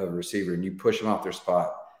a receiver and you push them off their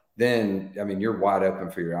spot, then, I mean, you're wide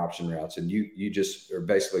open for your option routes, and you just are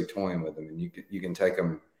basically toying with them, and you can take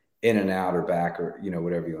them in and out or back or,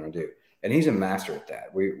 whatever you want to do. And he's a master at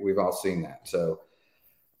that. We've all seen that. So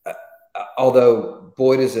although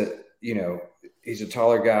Boyd is he's a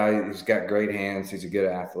taller guy, he's got great hands, he's a good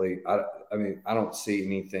athlete. I mean, I don't see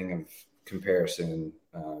anything of comparison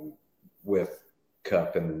with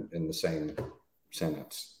Cup in the same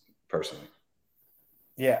sentence, personally.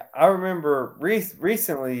 Yeah, I remember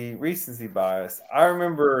recency bias. I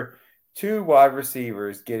remember 2 wide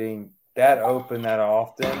receivers getting that open that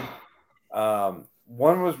often.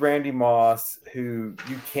 One was Randy Moss, who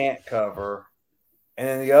you can't cover, and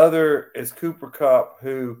then the other is Cooper Kupp,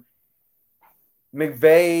 who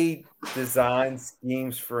McVay designed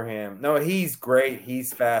schemes for him. No, he's great.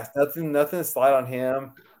 He's fast. Nothing to slide on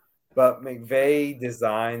him. But McVay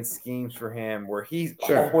designed schemes for him where he's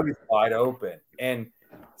always wide open. And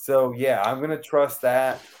so, yeah, I'm going to trust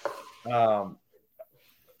that. Yeah.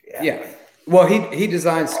 Well, he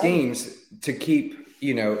designed schemes to keep,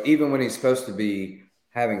 even when he's supposed to be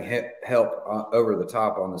having help over the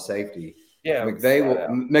top on the safety. Yeah.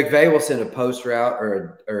 McVay will send a post route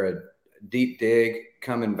or a deep dig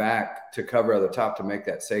coming back to cover at the top to make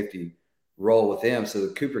that safety roll with him. So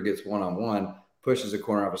that Cooper gets one-on-one, pushes a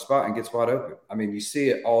corner off a spot, and gets wide open. I mean, you see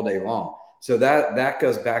it all day long. So that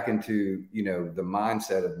goes back into, the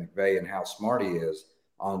mindset of McVay and how smart he is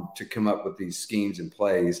to come up with these schemes and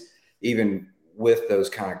plays, even with those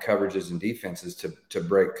kind of coverages and defenses to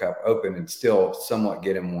break Cup open and still somewhat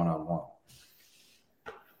get him one-on-one.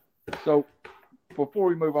 So before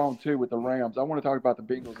we move on with the Rams, I want to talk about the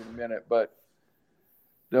Bengals in a minute, but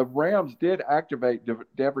the Rams did activate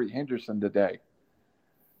Devery Henderson today.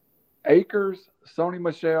 Akers, Sony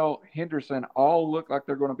Michel, Henderson all look like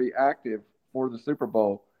they're going to be active for the Super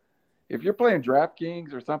Bowl. If you're playing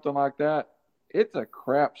DraftKings or something like that, it's a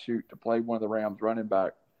crapshoot to play one of the Rams running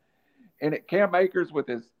back. And Cam Akers with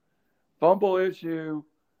his fumble issue,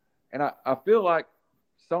 and I feel like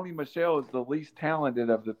Sony Michel is the least talented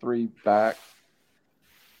of the 3 backs.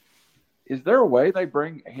 Is there a way they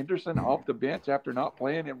bring Henderson off the bench after not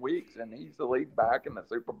playing in weeks and he's the lead back in the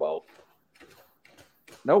Super Bowl?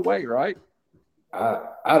 No way, right?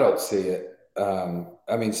 I don't see it.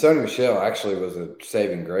 I mean, Sony Michel actually was a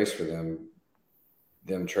saving grace for them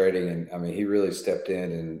trading. And, I mean, he really stepped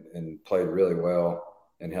in and played really well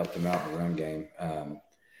and helped them out in the run game.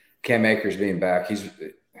 Cam Akers being back, he's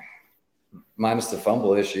minus the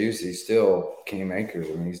fumble issues, he's still Cam Akers.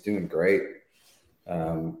 I mean, he's doing great.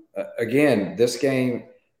 Again, this game,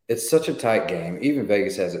 it's such a tight game. Even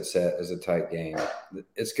Vegas has it set as a tight game.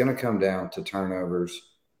 It's going to come down to turnovers.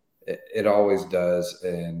 It always does.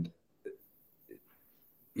 And,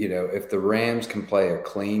 if the Rams can play a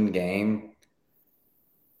clean game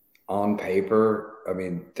on paper, I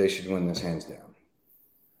mean, they should win this hands down.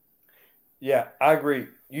 Yeah, I agree.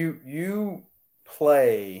 You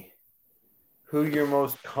play who you're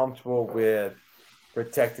most comfortable with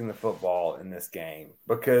protecting the football in this game,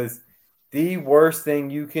 because the worst thing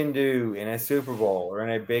you can do in a Super Bowl or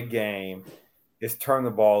in a big game is turn the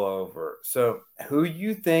ball over. So who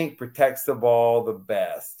you think protects the ball the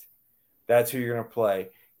best, that's who you're going to play.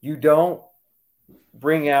 You don't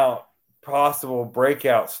bring out possible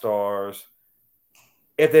breakout stars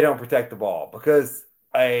if they don't protect the ball, because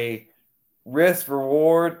a risk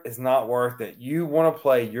reward is not worth it. You want to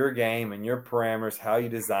play your game and your parameters, how you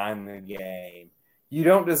design the game. You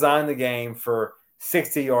don't design the game for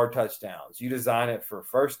 60-yard touchdowns. You design it for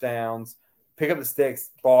first downs, pick up the sticks,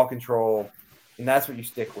 ball control, and that's what you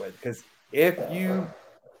stick with. Because if you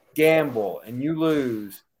gamble and you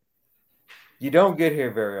lose, you don't get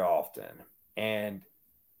here very often. And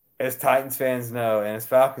as Titans fans know and as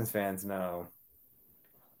Falcons fans know,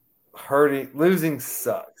 losing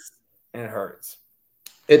sucks and it hurts.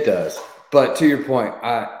 It does. But to your point,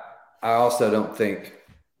 I also don't think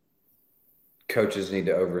coaches need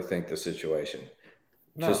to overthink the situation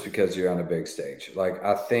just because you're on a big stage. Like,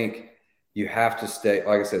 I think you have to stay,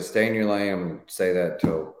 like I said, stay in your lane. I'm going to say that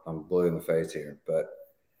till I'm blue in the face here. But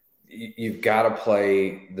you've got to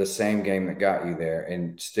play the same game that got you there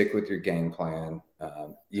and stick with your game plan.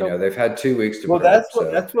 They've had 2 weeks to prep.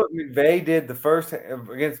 That's what McVay did the first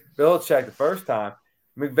against Belichick the first time.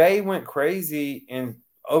 McVay went crazy and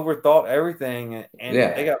overthought everything, and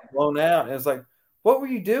they got blown out. And it's like, what were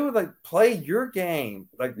you doing? Like, play your game.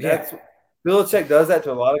 Like, that's Belichick does that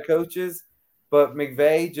to a lot of coaches, but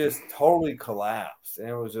McVay just totally collapsed, and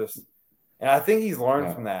it was just. And I think he's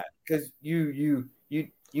learned from that because you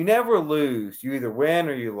never lose. You either win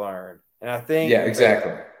or you learn. And I think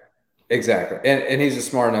exactly. And he's a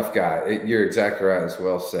smart enough guy. You're exactly right. As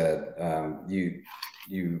well said. You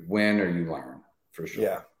win or you learn for sure.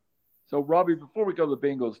 Yeah. So Robbie, before we go to the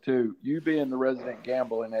Bengals too, you being the resident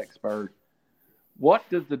gambling expert, what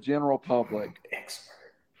does the general public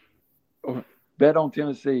bet on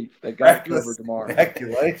Tennessee? They got covered tomorrow.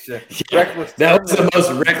 Speculation. Reckless. That was the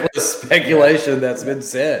most reckless speculation that's been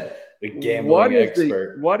said. The gambling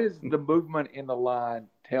expert. What is the movement in the line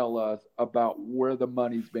tell us about where the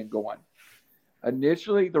money's been going?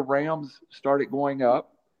 Initially, the Rams started going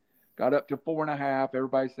up, got up to 4.5.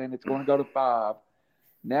 Everybody's saying it's going to go to 5.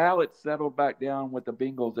 Now it's settled back down with the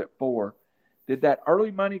Bengals at 4. Did that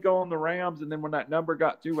early money go on the Rams, and then when that number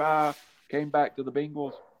got too high, came back to the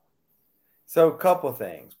Bengals? So a couple of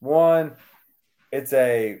things. One, it's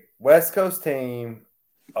a West Coast team.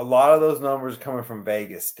 A lot of those numbers are coming from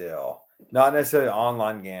Vegas still, not necessarily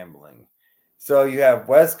online gambling. So you have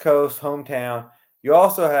West Coast, hometown. You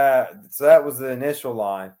also have – so that was the initial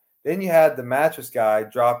line. Then you had the mattress guy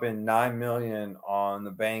dropping $9 million on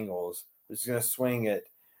the Bengals, which is going to swing it.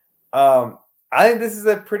 I think this is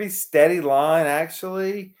a pretty steady line,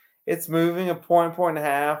 actually. It's moving a point and a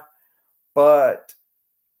half. But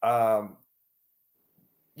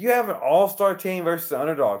you have an all-star team versus an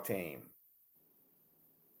underdog team.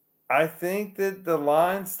 I think that the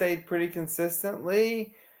line stayed pretty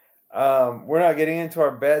consistently. We're not getting into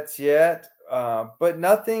our bets yet, but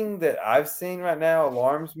nothing that I've seen right now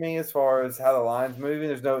alarms me as far as how the line's moving.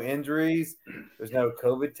 There's no injuries. There's no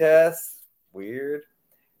COVID tests. Weird.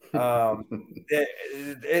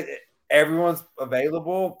 Everyone's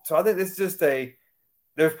available. So I think this is just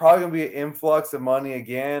there's probably going to be an influx of money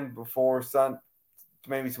again before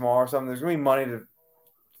maybe tomorrow or something. There's going to be money to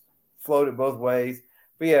float it both ways.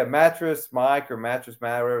 But yeah, Mattress Mike or Mattress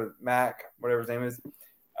Mac, whatever his name is.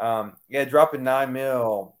 Dropping $9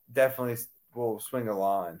 million definitely will swing a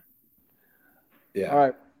line. Yeah. All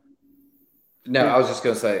right. No, I was just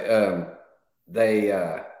going to say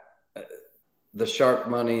the sharp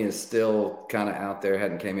money is still kind of out there,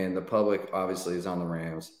 hadn't came in. The public obviously is on the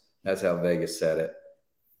Rams. That's how Vegas said it.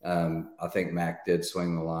 I think Mac did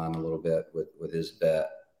swing the line a little bit with his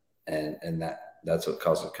bet, and that's what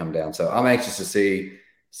caused it to come down. So I'm anxious to see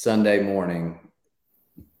Sunday morning.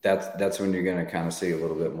 That's when you're going to kind of see a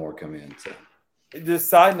little bit more come in. So, just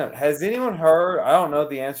side note, has anyone heard? I don't know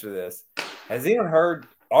the answer to this. Has anyone heard?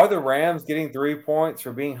 Are the Rams getting 3 points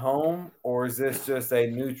for being home, or is this just a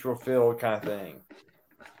neutral field kind of thing?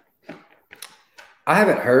 I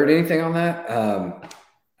haven't heard anything on that.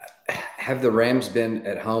 Have the Rams been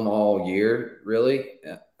at home all year? Really?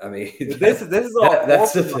 I mean, this is all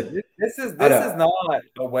this is not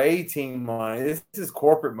away team money. This is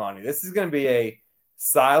corporate money. This is going to be a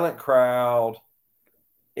silent crowd.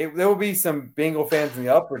 There will be some Bengal fans in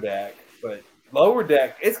the upper deck, but lower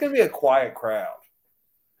deck, it's going to be a quiet crowd.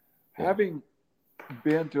 Having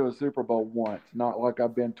been to a Super Bowl once, not like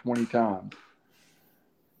I've been 20 times,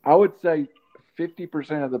 I would say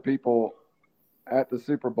 50% of the people at the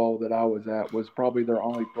Super Bowl that I was at was probably their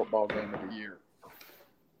only football game of the year.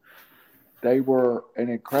 They were an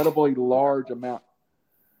incredibly large amount.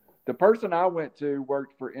 The person I went to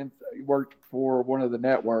worked for one of the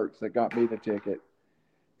networks that got me the ticket,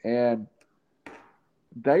 and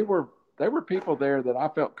they were people there that I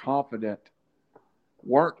felt confident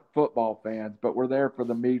weren't football fans, but were there for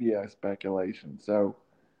the media speculation. So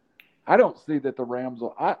I don't see that the Rams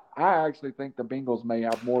will. I actually think the Bengals may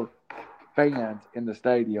have more fans in the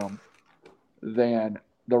stadium than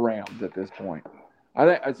the Rams at this point. I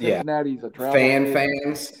think Cincinnati's a travel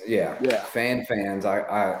fans. Yeah. Fan fans.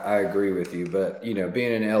 I agree with you, but being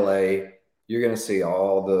in LA, you're going to see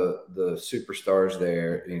all the superstars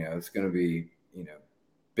there. It's going to be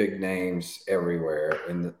big names everywhere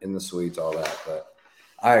in the suites, all that. But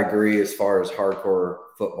I agree as far as hardcore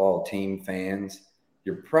football team fans,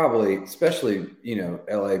 you're probably, especially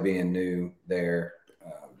LA being new there,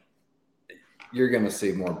 you're going to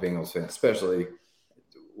see more Bengals fans, especially.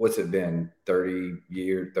 What's it been?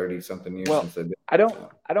 30-something years since they've been. I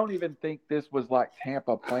don't even think this was like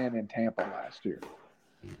Tampa playing in Tampa last year.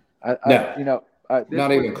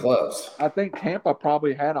 Not even close. I think Tampa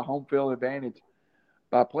probably had a home field advantage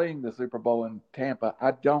by playing the Super Bowl in Tampa.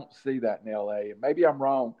 I don't see that in LA. Maybe I'm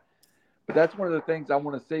wrong, but that's one of the things I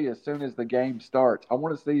want to see as soon as the game starts. I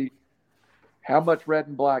want to see how much red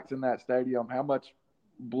and black's in that stadium, how much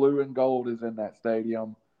blue and gold is in that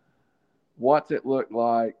stadium. What's it look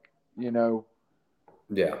like? Yeah.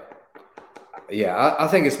 I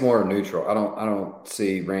think it's more neutral. I don't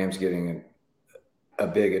see Rams getting a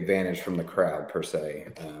big advantage from the crowd per se.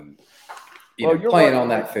 You're playing on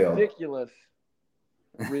that field.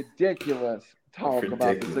 Ridiculous talk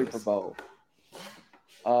about the Super Bowl.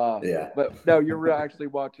 Yeah. But no, you're actually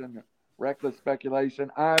watching Reckless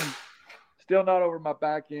Speculation. I'm still not over my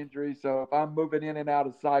back injury, so if I'm moving in and out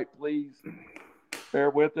of sight, please bear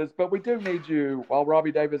with us. But we do need you, while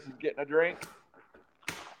Robbie Davis is getting a drink,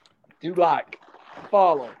 to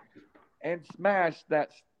follow, and smash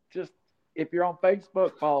that. Just if you're on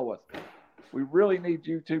Facebook, follow us. We really need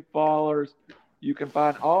YouTube followers. You can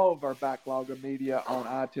find all of our backlog of media on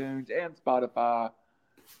iTunes and Spotify.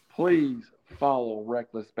 Please follow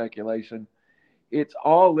Reckless Speculation. It's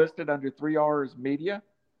all listed under 3R's Media,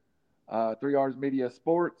 3R's Media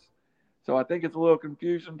Sports. So I think it's a little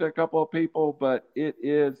confusion to a couple of people, but it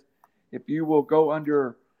is. If you will go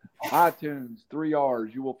under iTunes,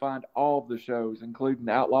 3R's, you will find all of the shows, including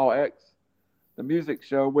Outlaw X, the music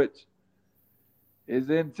show, which is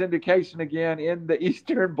in syndication again in the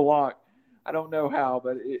Eastern Bloc. I don't know how,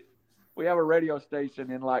 but we have a radio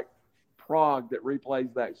station in Prague that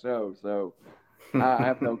replays that show. So I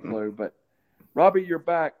have no clue. But Robbie, you're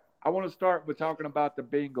back. I want to start with talking about the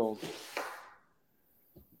Bengals.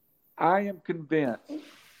 I am convinced,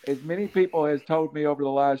 as many people has told me over the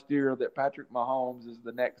last year, that Patrick Mahomes is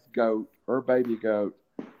the next GOAT or baby GOAT.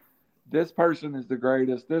 This person is the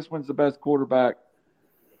greatest. This one's the best quarterback.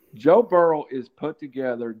 Joe Burrow is put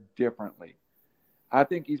together differently. I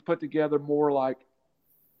think he's put together more like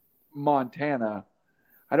Montana.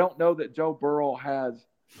 I don't know that Joe Burrow has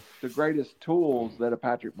the greatest tools that a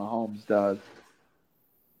Patrick Mahomes does.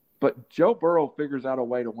 But Joe Burrow figures out a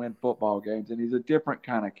way to win football games, and he's a different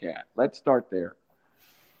kind of cat. Let's start there.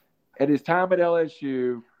 At his time at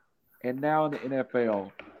LSU and now in the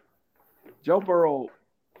NFL, Joe Burrow,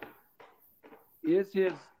 is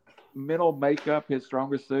his mental makeup his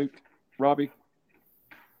strongest suit, Robbie?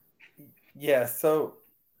 Yeah, so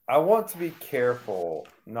I want to be careful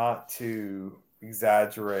not to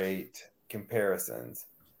exaggerate comparisons.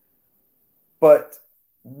 But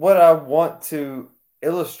what I want to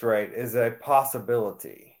illustrate is a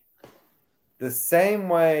possibility. The same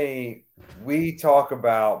way we talk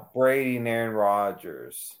about Brady and Aaron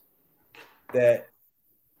Rodgers, that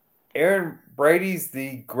Aaron Brady's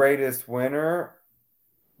the greatest winner,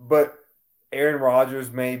 but Aaron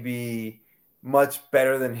Rodgers may be much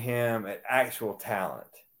better than him at actual talent.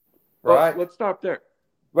 Right? Well, let's stop there.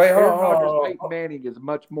 Wait, Aaron Rodgers, Peyton Manning is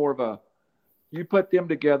much more of a – you put them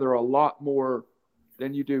together a lot more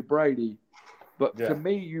than you do Brady. But to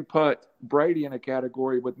me, you put Brady in a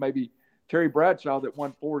category with maybe Terry Bradshaw that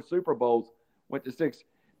won 4 Super Bowls, went to 6.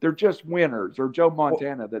 They're just winners, or Joe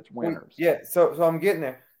Montana that's winners. Yeah, so I'm getting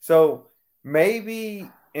there. So maybe,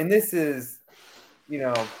 and this is,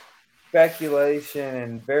 speculation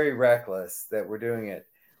and very reckless that we're doing it.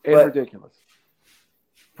 And ridiculous.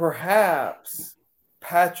 Perhaps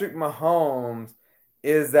Patrick Mahomes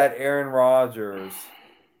is that Aaron Rodgers,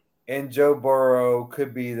 and Joe Burrow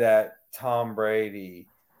could be that Tom Brady.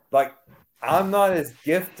 I'm not as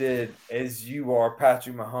gifted as you are,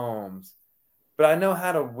 Patrick Mahomes, but I know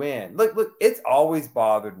how to win. Look, it's always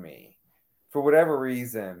bothered me for whatever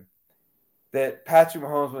reason that Patrick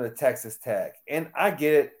Mahomes went to Texas Tech. And I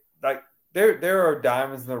get it. There are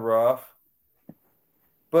diamonds in the rough,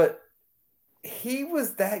 but he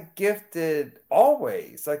was that gifted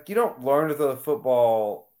always. You don't learn to throw the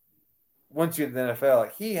football once you get to the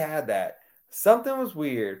NFL. He had that. Something was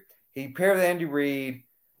weird. He paired with Andy Reid,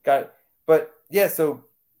 got it. But yeah, so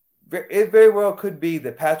it very well could be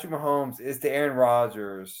that Patrick Mahomes is the Aaron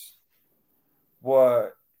Rodgers. It's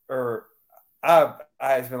been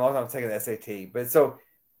a long time taking the SAT, but so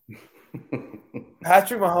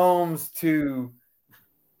Patrick Mahomes to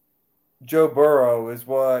Joe Burrow is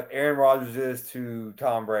what Aaron Rodgers is to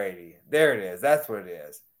Tom Brady. There it is. That's what it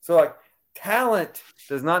is. So talent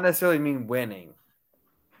does not necessarily mean winning,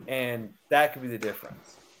 and that could be the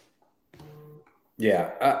difference.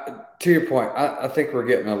 Yeah, to your point, I think we're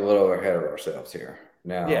getting a little ahead of ourselves here.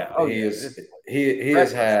 Now, he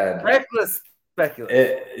has had reckless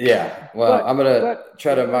speculation. Well, I'm gonna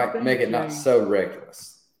try to make it not so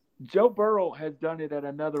reckless. Joe Burrow has done it at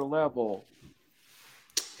another level.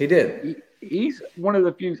 He did. he's one of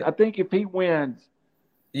the few. I think if he wins,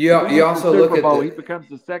 you also look Super Bowl, at he becomes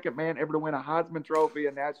the second man ever to win a Heisman Trophy,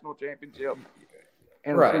 a national championship,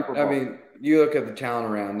 and right. a Super Bowl. I mean, you look at the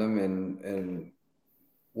talent around him and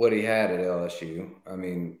what he had at LSU. I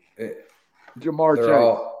mean, Jamar they're Chase.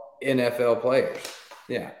 all NFL players.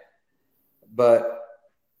 Yeah, but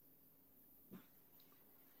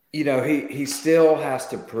he still has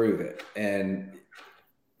to prove it, and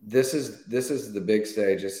this is the big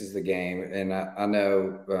stage. This is the game, and I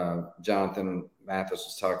know Jonathan Mathis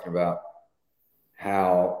was talking about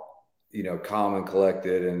how calm and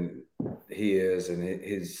collected and he is, and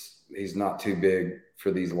he's not too big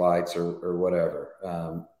for these lights or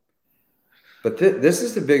whatever. But this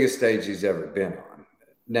is the biggest stage he's ever been on.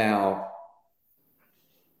 Now,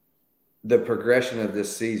 the progression of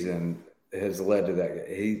this season has led to that.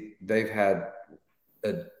 They've had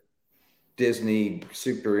a Disney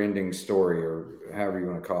super ending story, or however you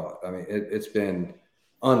want to call it. I mean, it's been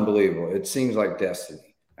unbelievable. It seems like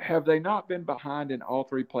destiny. Have they not been behind in all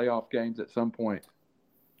three playoff games at some point?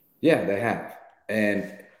 Yeah, they have.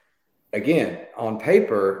 And again, on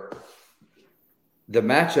paper, the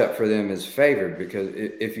matchup for them is favored because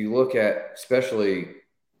if you look at especially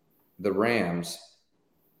the Rams,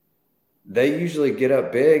 they usually get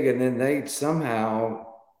up big and then they somehow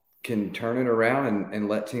can turn it around and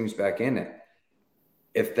let teams back in it.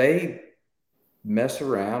 If they mess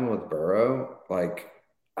around with Burrow,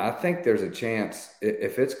 I think there's a chance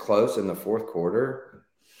if it's close in the fourth quarter.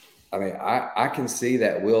 I mean, I can see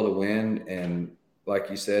that will to win, and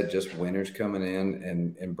like you said, just winners coming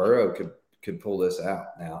in, and Burrow could pull this out.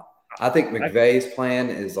 Now, I think McVay's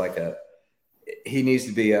plan is he needs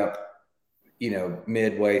to be up,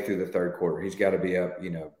 midway through the third quarter. He's got to be up,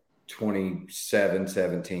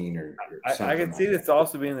 27-17 or something. I can see this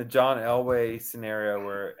also being the John Elway scenario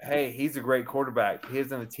where, hey, he's a great quarterback. He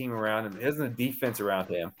doesn't have a team around him. He doesn't have a defense around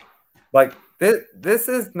him. This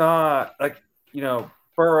is not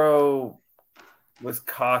Burrow was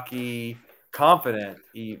cocky, confident.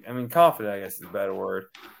 Confident, I guess is a better word.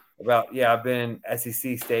 I've been in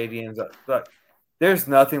SEC stadiums. But there's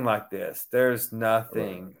nothing like this. There's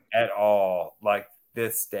nothing at all like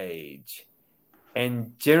this stage.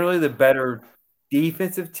 And generally the better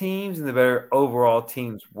defensive teams and the better overall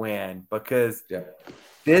teams win because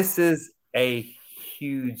this is a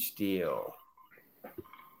huge deal.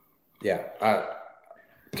 Yeah, I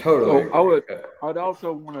totally agree. I'd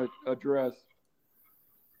also want to address,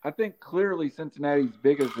 I think clearly Cincinnati's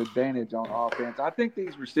biggest advantage on offense. I think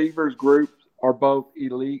these receivers groups are both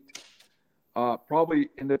elite, probably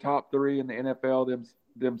in the top three in the NFL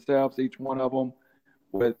themselves, each one of them,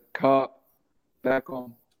 with Kupp,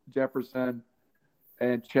 Beckham, Jefferson,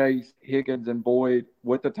 and Chase, Higgins, and Boyd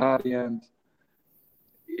with the tight ends,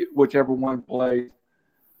 whichever one plays.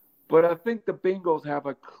 But I think the Bengals have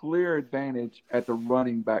a clear advantage at the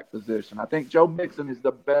running back position. I think Joe Mixon is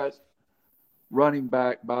the best running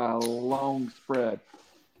back by a long spread.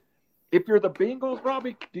 If you're the Bengals,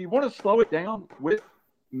 Robbie, do you want to slow it down with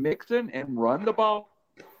Mixon and run the ball?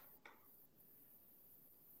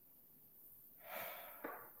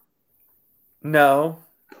 No,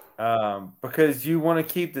 because you want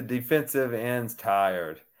to keep the defensive ends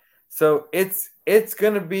tired. So it's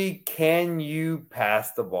going to be, can you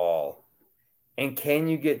pass the ball and can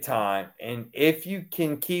you get time? And if you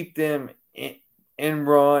can keep them in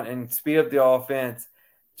run and speed up the offense,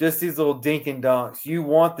 just these little dink and dunks, you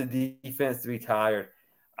want the defense to be tired.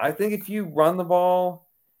 I think if you run the ball,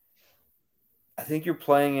 I think you're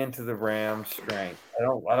playing into the Rams' strength. I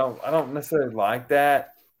don't necessarily like that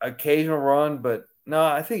occasional run, but no,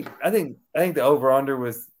 I think the over under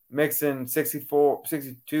was Mixon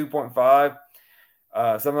 62.5,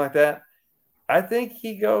 something like that. I think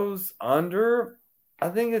he goes under. I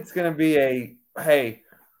think it's going to be hey,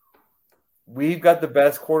 we've got the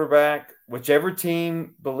best quarterback. Whichever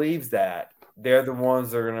team believes that, they're the ones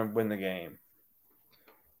that are going to win the game.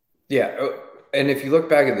 Yeah, and if you look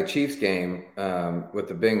back at the Chiefs game with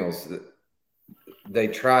the Bengals, they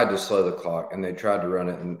tried to slow the clock and they tried to run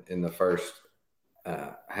it in the first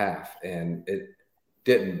half, and it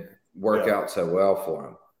didn't work out so well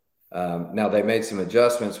for them. Now they made some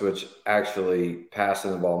adjustments, which actually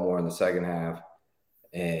passing the ball more in the second half,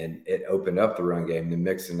 and it opened up the run game. The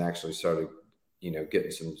Mixon actually started,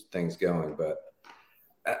 getting some things going. But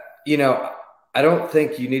I don't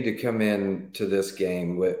think you need to come into this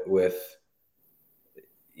game with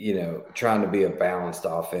trying to be a balanced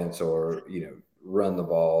offense or run the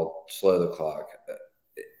ball, slow the clock.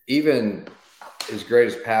 Even as great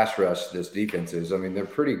as pass rush this defense is, I mean, they're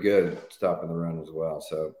pretty good at stopping the run as well.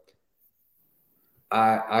 So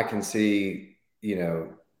I can see,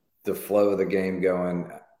 the flow of the game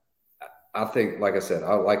going. I think, like I said,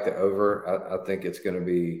 I like the over. I think it's going to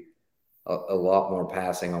be a lot more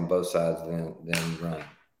passing on both sides than run,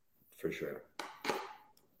 for sure.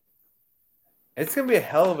 It's going to be a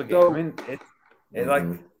hell of a game. I mean, like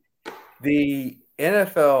the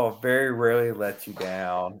NFL very rarely lets you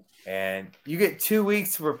down, and you get 2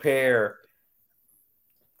 weeks to prepare.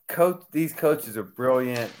 These coaches are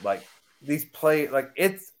brilliant. Like these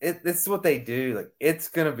this is what they do. Like it's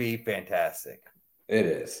going to be fantastic. It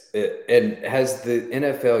is. And has the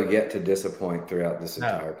NFL yet to disappoint throughout this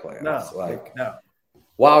entire playoffs? No.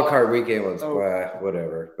 Wild card weekend was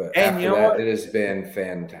whatever, but after that, it has been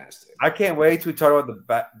fantastic. I can't wait till we talk about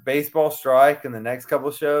the baseball strike in the next couple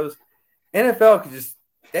of shows. NFL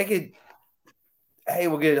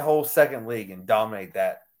we'll get a whole second league and dominate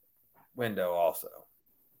that window also.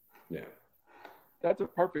 Yeah. That's a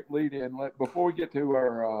perfect lead in. Before we get to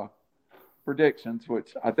our predictions,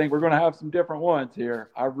 which I think we're going to have some different ones here.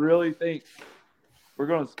 I really think we're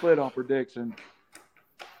going to split on predictions.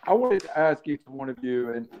 I wanted to ask each one of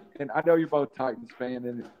you, and I know you're both Titans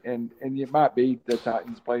fans, and it might be the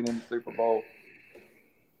Titans playing in the Super Bowl.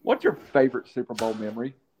 What's your favorite Super Bowl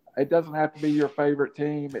memory? It doesn't have to be your favorite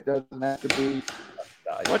team. It doesn't have to be.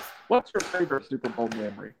 What's your favorite Super Bowl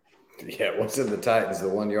memory? Yeah, what's in the Titans? The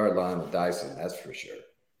 1 yard line with Dyson. That's for sure.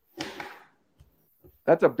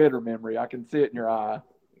 That's a bitter memory. I can see it in your eye.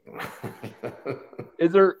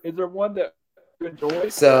 Is there one that you enjoy?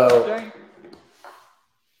 So, Jane?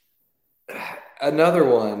 Another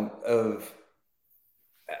one of,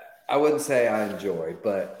 I wouldn't say I enjoy,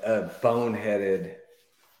 but a boneheaded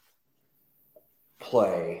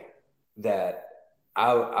play that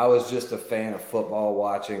I was just a fan of football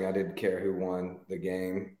watching. I didn't care who won the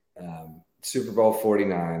game. Super Bowl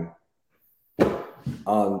 49.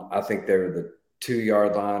 I think they were the 2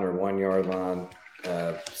 yard line or 1 yard line.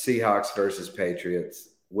 Seahawks versus Patriots.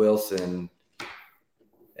 Wilson,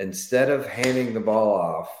 instead of handing the ball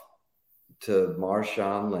off to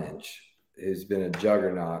Marshawn Lynch, who's been a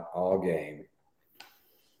juggernaut all game,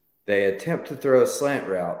 they attempt to throw a slant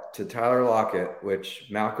route to Tyler Lockett, which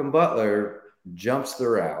Malcolm Butler jumps the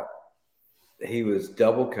route. He was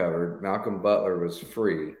double covered. Malcolm Butler was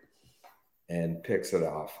free and picks it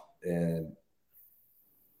off. And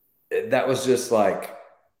that was just like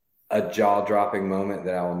a jaw-dropping moment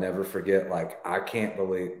that I will never forget. Like, I can't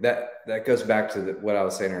believe that goes back to what I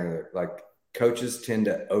was saying earlier. Like, coaches tend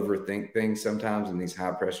to overthink things sometimes in these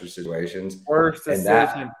high-pressure situations. Worst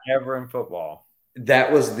decision ever in football.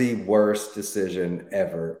 That was the worst decision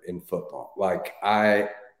ever in football. Like,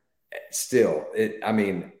 that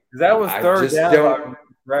was third down.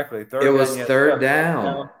 Correctly. It was third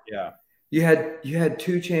down. Yeah. You had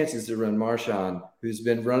two chances to run Marshawn, who's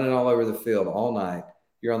been running all over the field all night.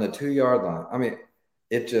 You're on the 2 yard line. I mean,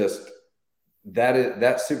 it just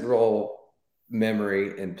that Super Bowl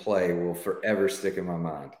memory and play will forever stick in my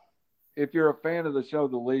mind. If you're a fan of the show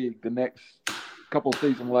The League, the next couple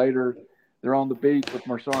seasons later, they're on the beach with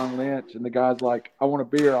Marshawn Lynch, and the guy's like, "I want a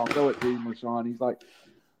beer. I'll throw it to you, Marshawn." He's like,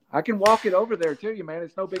 "I can walk it over there to you, man.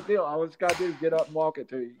 It's no big deal. All this got to do is get up and walk it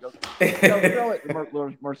to you." He goes, "Throw it,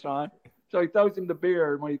 Marshawn." So he throws him the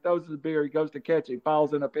beer, and when he throws the beer, he goes to catch it. He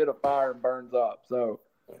falls in a pit of fire and burns up. So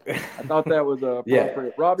I thought that was appropriate.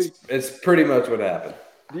 Yeah, Robbie? It's pretty much what happened.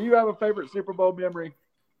 Do you have a favorite Super Bowl memory?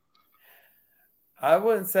 I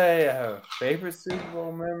wouldn't say I have a favorite Super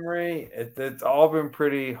Bowl memory. It's all been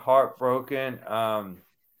pretty heartbroken. And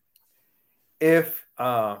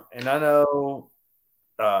I know,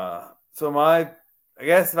 so I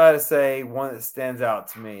guess if I had to say one that stands out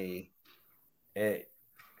to me,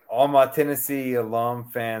 all my Tennessee alum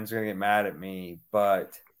fans are going to get mad at me,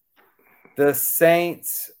 but the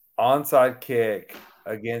Saints onside kick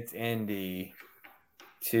against Indy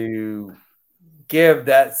to give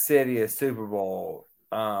that city a Super Bowl.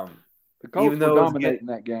 The Colts were dominating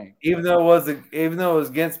that game. Even though it was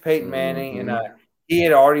against Peyton Manning, and he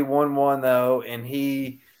had already won one though, and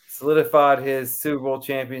he solidified his Super Bowl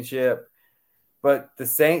championship. But the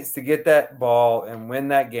Saints to get that ball and win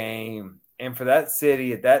that game, and for that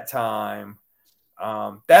city at that time,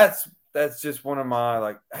 that's just one of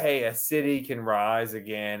my hey, a city can rise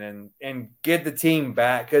again and get the team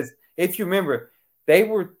back. Because if you remember, they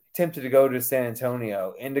were tempted to go to San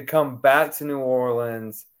Antonio and to come back to New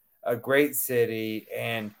Orleans, a great city,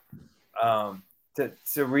 and to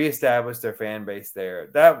reestablish their fan base there.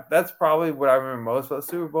 That's probably what I remember most about the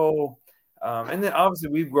Super Bowl. And then obviously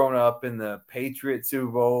we've grown up in the Patriot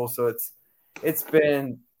Super Bowl, so it's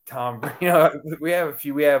been Tom Brady. We have a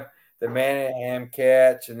few. We have the Manningham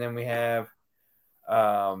catch, and then we have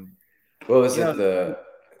what was it?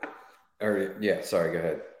 Sorry, go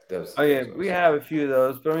ahead. those. Oh yeah, we have a few of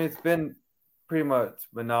those, but I mean, it's been pretty much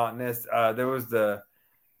monotonous. There was the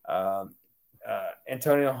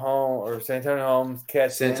Antonio Holmes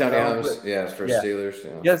catch. Santonio Holmes, for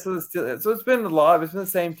Steelers. Yeah, so it's been a lot. It's been the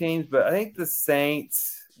same teams, but I think the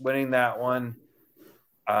Saints winning that one.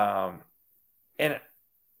 And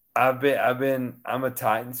I'm a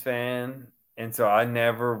Titans fan, and so I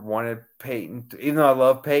never wanted Peyton. Even though I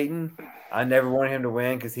love Peyton, I never wanted him to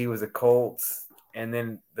win because he was a Colts, and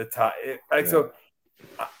then so.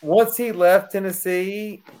 Once he left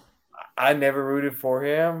Tennessee, I never rooted for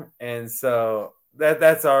him, and so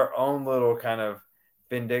that's our own little kind of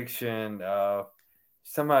vindication of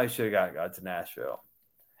somebody should have got to Nashville.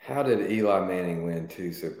 How did Eli Manning win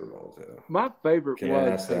 2 Super Bowls? Though? My favorite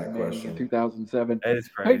was Peyton Manning in 2007. That is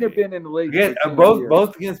crazy. Peyton had been in the league for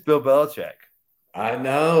both against Bill Belichick. I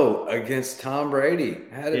know, against Tom Brady.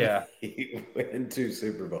 How did he win 2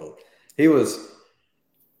 Super Bowls? He was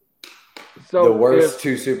the worst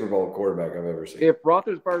 2 Super Bowl quarterback I've ever seen. If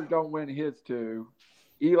Roethlisberger don't win his 2,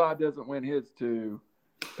 Eli doesn't win his 2,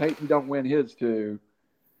 Peyton don't win his 2,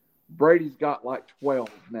 Brady's got like 12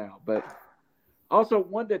 now. But also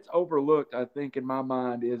one that's overlooked, I think, in my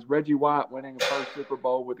mind is Reggie White winning the first Super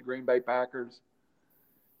Bowl with the Green Bay Packers.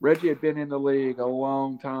 Reggie had been in the league a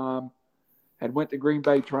long time, had went to Green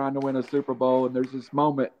Bay trying to win a Super Bowl, and there's this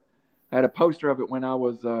moment, I had a poster of it when I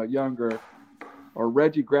was younger, or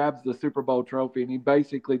Reggie grabs the Super Bowl trophy, and he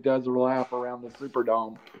basically does a lap around the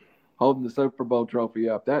Superdome, holding the Super Bowl trophy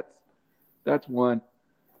up. That's one.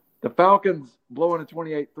 The Falcons blowing a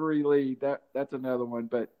 28-3 lead, that's another one.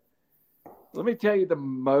 But let me tell you the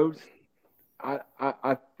most,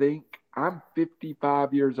 I think I'm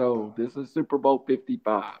 55 years old. This is Super Bowl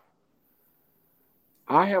 55.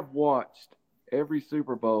 I have watched every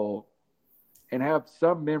Super Bowl and have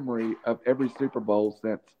some memory of every Super Bowl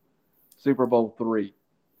since Super Bowl III.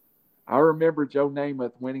 I remember Joe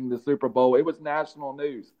Namath winning the Super Bowl. It was national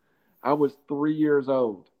news. I was 3 years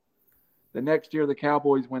old. The next year, the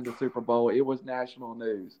Cowboys win the Super Bowl. It was national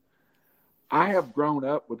news. I have grown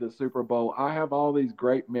up with the Super Bowl. I have all these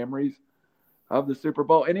great memories of the Super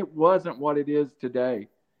Bowl, and it wasn't what it is today.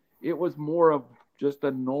 It was more of just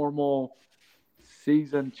a normal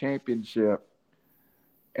season championship.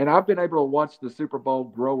 And I've been able to watch the Super Bowl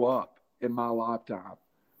grow up in my lifetime,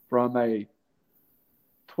 from a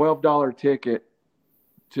 $12 ticket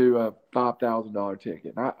to a $5,000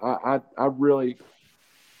 ticket. I've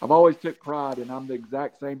always took pride, and I'm the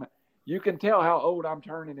exact same. You can tell how old I'm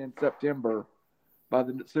turning in September by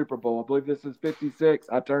the Super Bowl. I believe this is 56.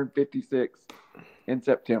 I turned 56 in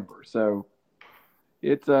September. So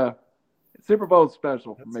it's Super Bowl is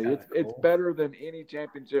special for me. It's better than any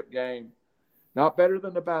championship game. Not better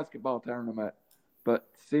than the basketball tournament, but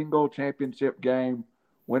single championship game.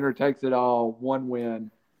 Winner takes it all, one win.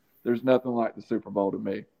 There's nothing like the Super Bowl to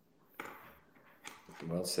me.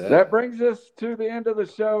 Well said. That brings us to the end of the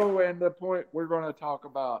show and the point we're going to talk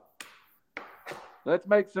about. Let's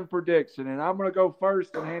make some prediction, and I'm going to go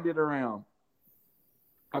first and hand it around.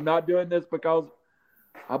 I'm not doing this because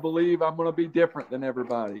I believe I'm going to be different than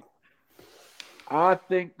everybody. I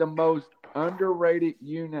think the most underrated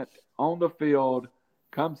unit on the field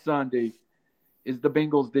come Sunday is the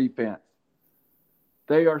Bengals defense.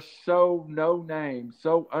 They are so no-name,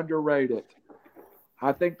 so underrated.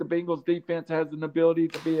 I think the Bengals defense has an ability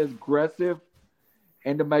to be aggressive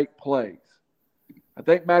and to make plays. I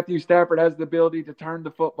think Matthew Stafford has the ability to turn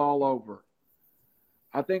the football over.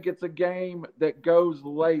 I think it's a game that goes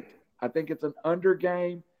late. I think it's an under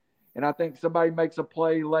game, and I think somebody makes a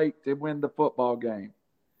play late to win the football game.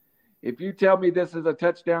 If you tell me this is a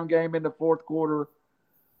touchdown game in the fourth quarter,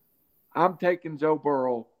 I'm taking Joe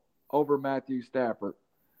Burrow over Matthew Stafford.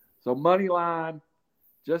 So money line,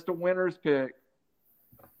 just a winner's pick.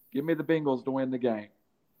 Give me the Bengals to win the game.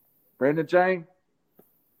 Brandon Jane?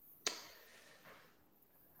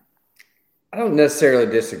 I don't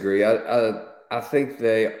necessarily disagree. I think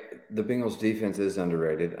the Bengals defense is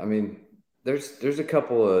underrated. I mean, there's a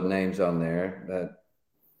couple of names on there that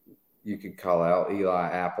you could call out: Eli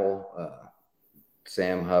Apple,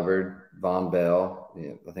 Sam Hubbard, Von Bell.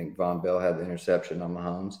 Yeah, I think Von Bell had the interception on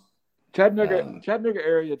Mahomes. Chattanooga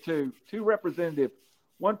area too. Two representatives,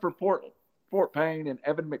 one for Fort Payne and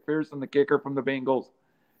Evan McPherson, the kicker from the Bengals,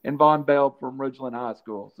 and Von Bell from Ridgeland High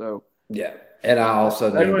School. So yeah, and I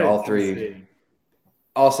also named all three.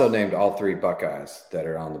 Also named all three Buckeyes that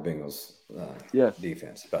are on the Bengals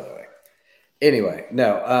defense, by the way. Anyway,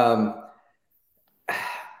 no.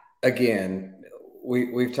 Again,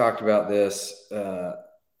 we've talked about this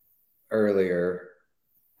earlier.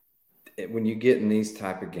 When you get in these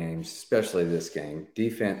type of games, especially this game,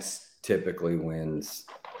 defense typically wins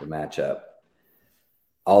the matchup.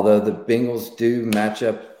 Although the Bengals do match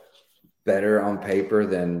up better on paper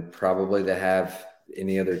than probably they have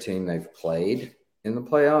any other team they've played in the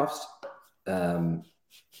playoffs.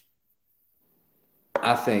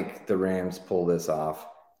 I think the Rams pull this off.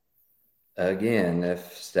 Again,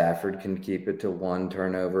 if Stafford can keep it to one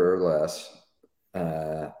turnover or less.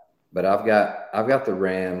 But I've got the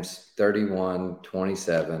Rams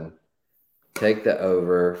 31-27. Take the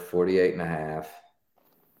over 48.5.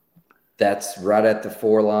 That's right at the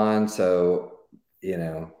 4 line. So,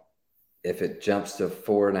 if it jumps to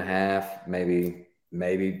 4.5,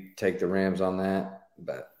 maybe take the Rams on that.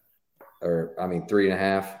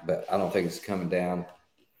 3.5, but I don't think it's coming down.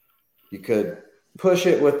 You could push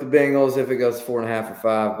it with the Bengals if it goes 4.5 or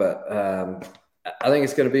 5, but I think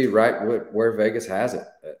it's going to be right where Vegas has it,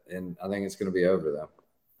 and I think it's going to be over though.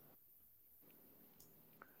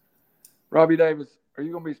 Robbie Davis, are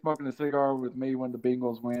you going to be smoking a cigar with me when the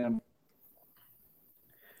Bengals win?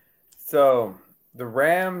 So the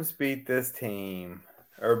Rams beat this team,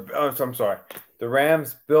 I'm sorry. The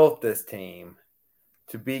Rams built this team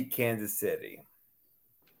to beat Kansas City.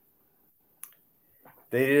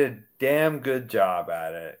 They did a damn good job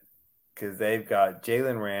at it because they've got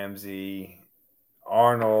Jalen Ramsey,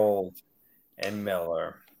 Arnold, and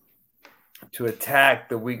Miller to attack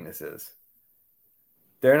the weaknesses.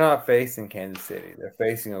 They're not facing Kansas City. They're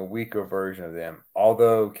facing a weaker version of them.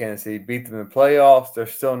 Although Kansas City beat them in the playoffs, they're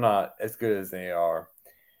still not as good as they are.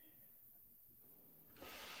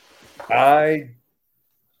 I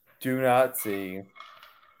do not see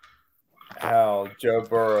how Joe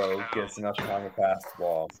Burrow gets enough time to pass the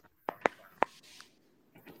ball.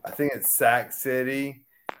 I think it's Sack City.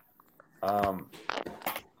 I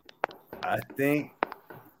think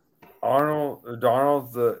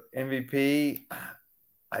Darnold's the MVP.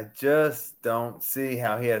 I just don't see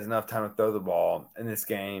how he has enough time to throw the ball in this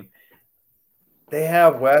game. They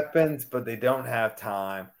have weapons, but they don't have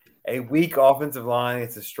time. A weak offensive line,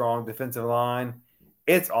 it's a strong defensive line.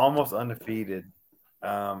 It's almost undefeated.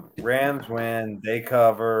 Rams win. They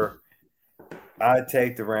cover. I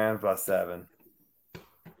take the Rams by 7.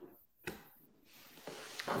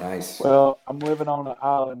 Nice. Well, I'm living on an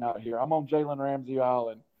island out here. I'm on Jalen Ramsey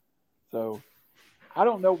Island. So I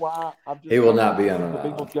don't know why. He will not be on the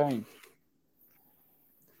Bengals game.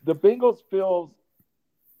 The Bengals feels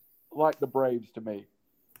like the Braves to me.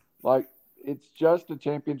 Like it's just a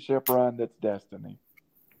championship run that's destiny.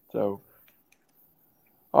 So,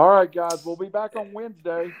 all right, guys, we'll be back on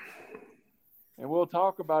Wednesday, and we'll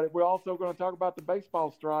talk about it. We're also going to talk about the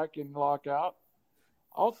baseball strike and lockout.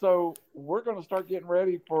 Also, we're going to start getting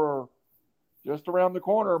ready for just around the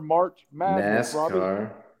corner March Madness.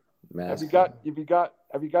 NASCAR. Have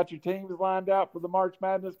you got your teams lined out for the March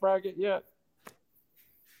Madness bracket yet?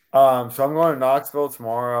 So I'm going to Knoxville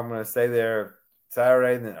tomorrow. I'm going to stay there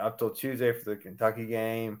Saturday and then up till Tuesday for the Kentucky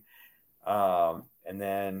game. And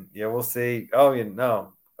then we'll see.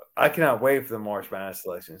 I cannot wait for the March Madness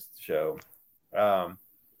selections show.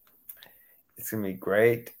 It's gonna be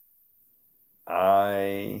great.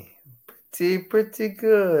 Pretty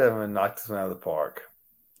good. I'm gonna knock this one out of the park.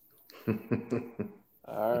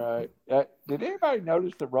 All right. Did anybody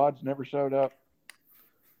notice that Raj never showed up?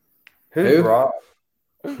 Who's Raj?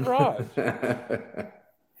 Who's Raj?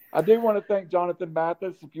 I do want to thank Jonathan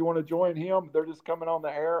Mathis. If you want to join him, they're just coming on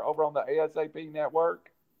the air over on the ASAP network.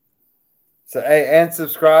 So, and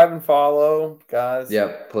subscribe and follow, guys.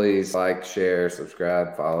 Yep, please like, share,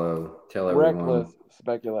 subscribe, follow, tell everyone. Reckless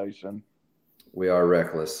speculation. We are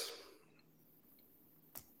reckless.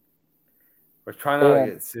 We're trying not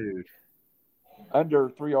to get sued. Under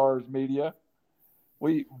 3Rs Media.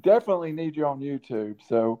 We definitely need you on YouTube.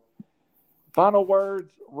 So, final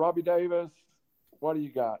words, Robbie Davis. What do you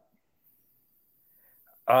got?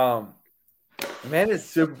 Man, it's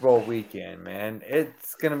Super Bowl weekend, man.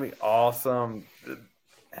 It's going to be awesome.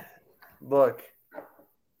 Look,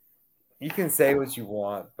 you can say what you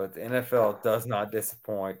want, but the NFL does not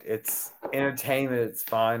disappoint. It's entertainment at its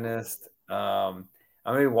finest. I'm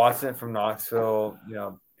going to be watching it from Knoxville,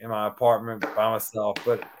 in my apartment by myself.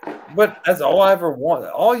 But that's all I ever want.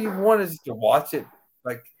 All you want is just to watch it.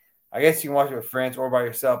 Like, I guess you can watch it with friends or by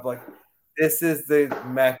yourself. Like, this is the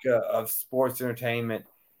mecca of sports entertainment.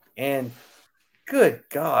 And good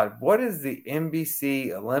God, what is the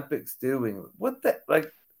NBC Olympics doing?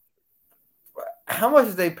 How much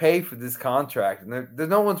did they pay for this contract? And there's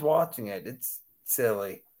no one's watching it. It's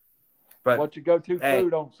silly. But what's your go-to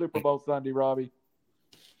food on Super Bowl Sunday, Robbie?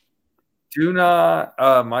 Do not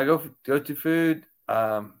my go-to food.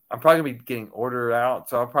 I'm probably gonna be getting ordered out,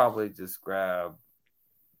 so I'll probably just grab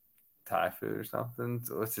Thai food or something.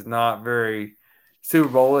 So which is not very Super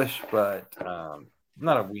Bowl-ish, but I'm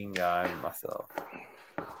not a wing guy myself.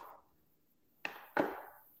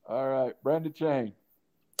 All right, Brandon Chain.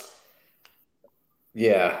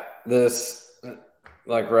 Yeah, this,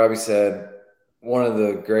 like Robbie said, one of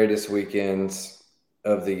the greatest weekends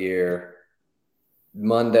of the year.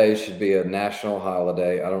 Monday should be a national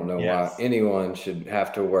holiday. I don't know why anyone should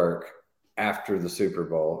have to work after the Super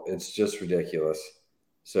Bowl. It's just ridiculous.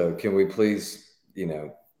 So can we please,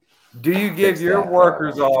 do you give your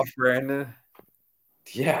workers off, Brandon?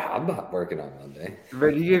 Yeah, I'm not working on Monday.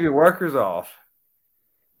 But you give your workers off.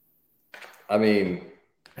 I mean,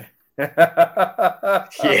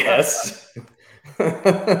 yes.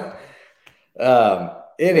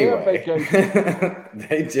 Anyway,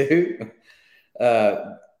 they do.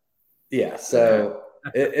 Yeah, so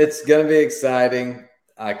it's going to be exciting.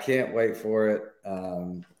 I can't wait for it.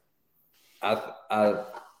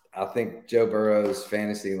 I think Joe Burrow's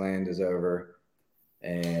fantasy land is over,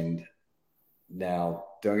 and now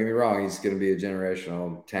don't get me wrong, he's going to be a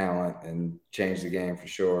generational talent and change the game for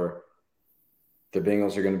sure. The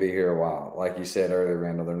Bengals are going to be here a while. Like you said earlier,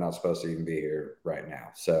 Randall, they're not supposed to even be here right now.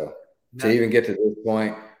 So to even get to this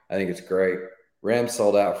point, I think it's great. Rams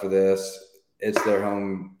sold out for this. It's their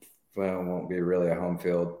home. Well, it won't be really a home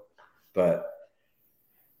field, but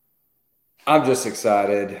I'm just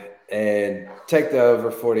excited. And take the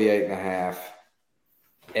over 48.5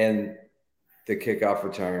 and the kickoff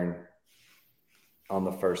return on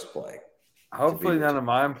the first play. Hopefully none of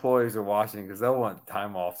my employees are watching because they'll want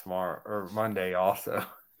time off tomorrow or Monday also.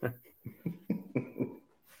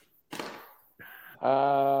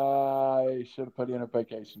 I should have put in a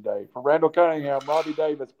vacation day. For Randall Cunningham, Robbie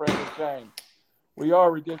Davis, Brandon Chain, we are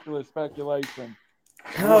Ridiculous Speculation.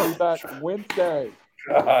 We'll be back Wednesday.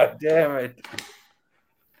 God damn it.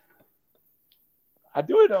 I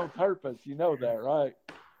do it on purpose. You know that, right?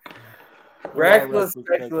 Reckless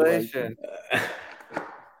speculation.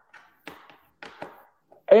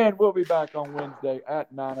 And we'll be back on Wednesday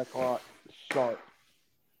at 9 o'clock sharp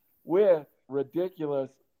with Ridiculous,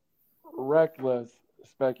 Reckless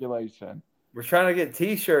Speculation. We're trying to get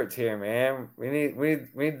T-shirts here, man. We need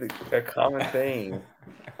a common theme.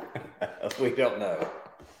 We don't know.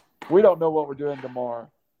 We don't know what we're doing tomorrow.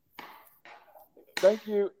 Thank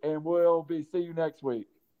you, and see you next week.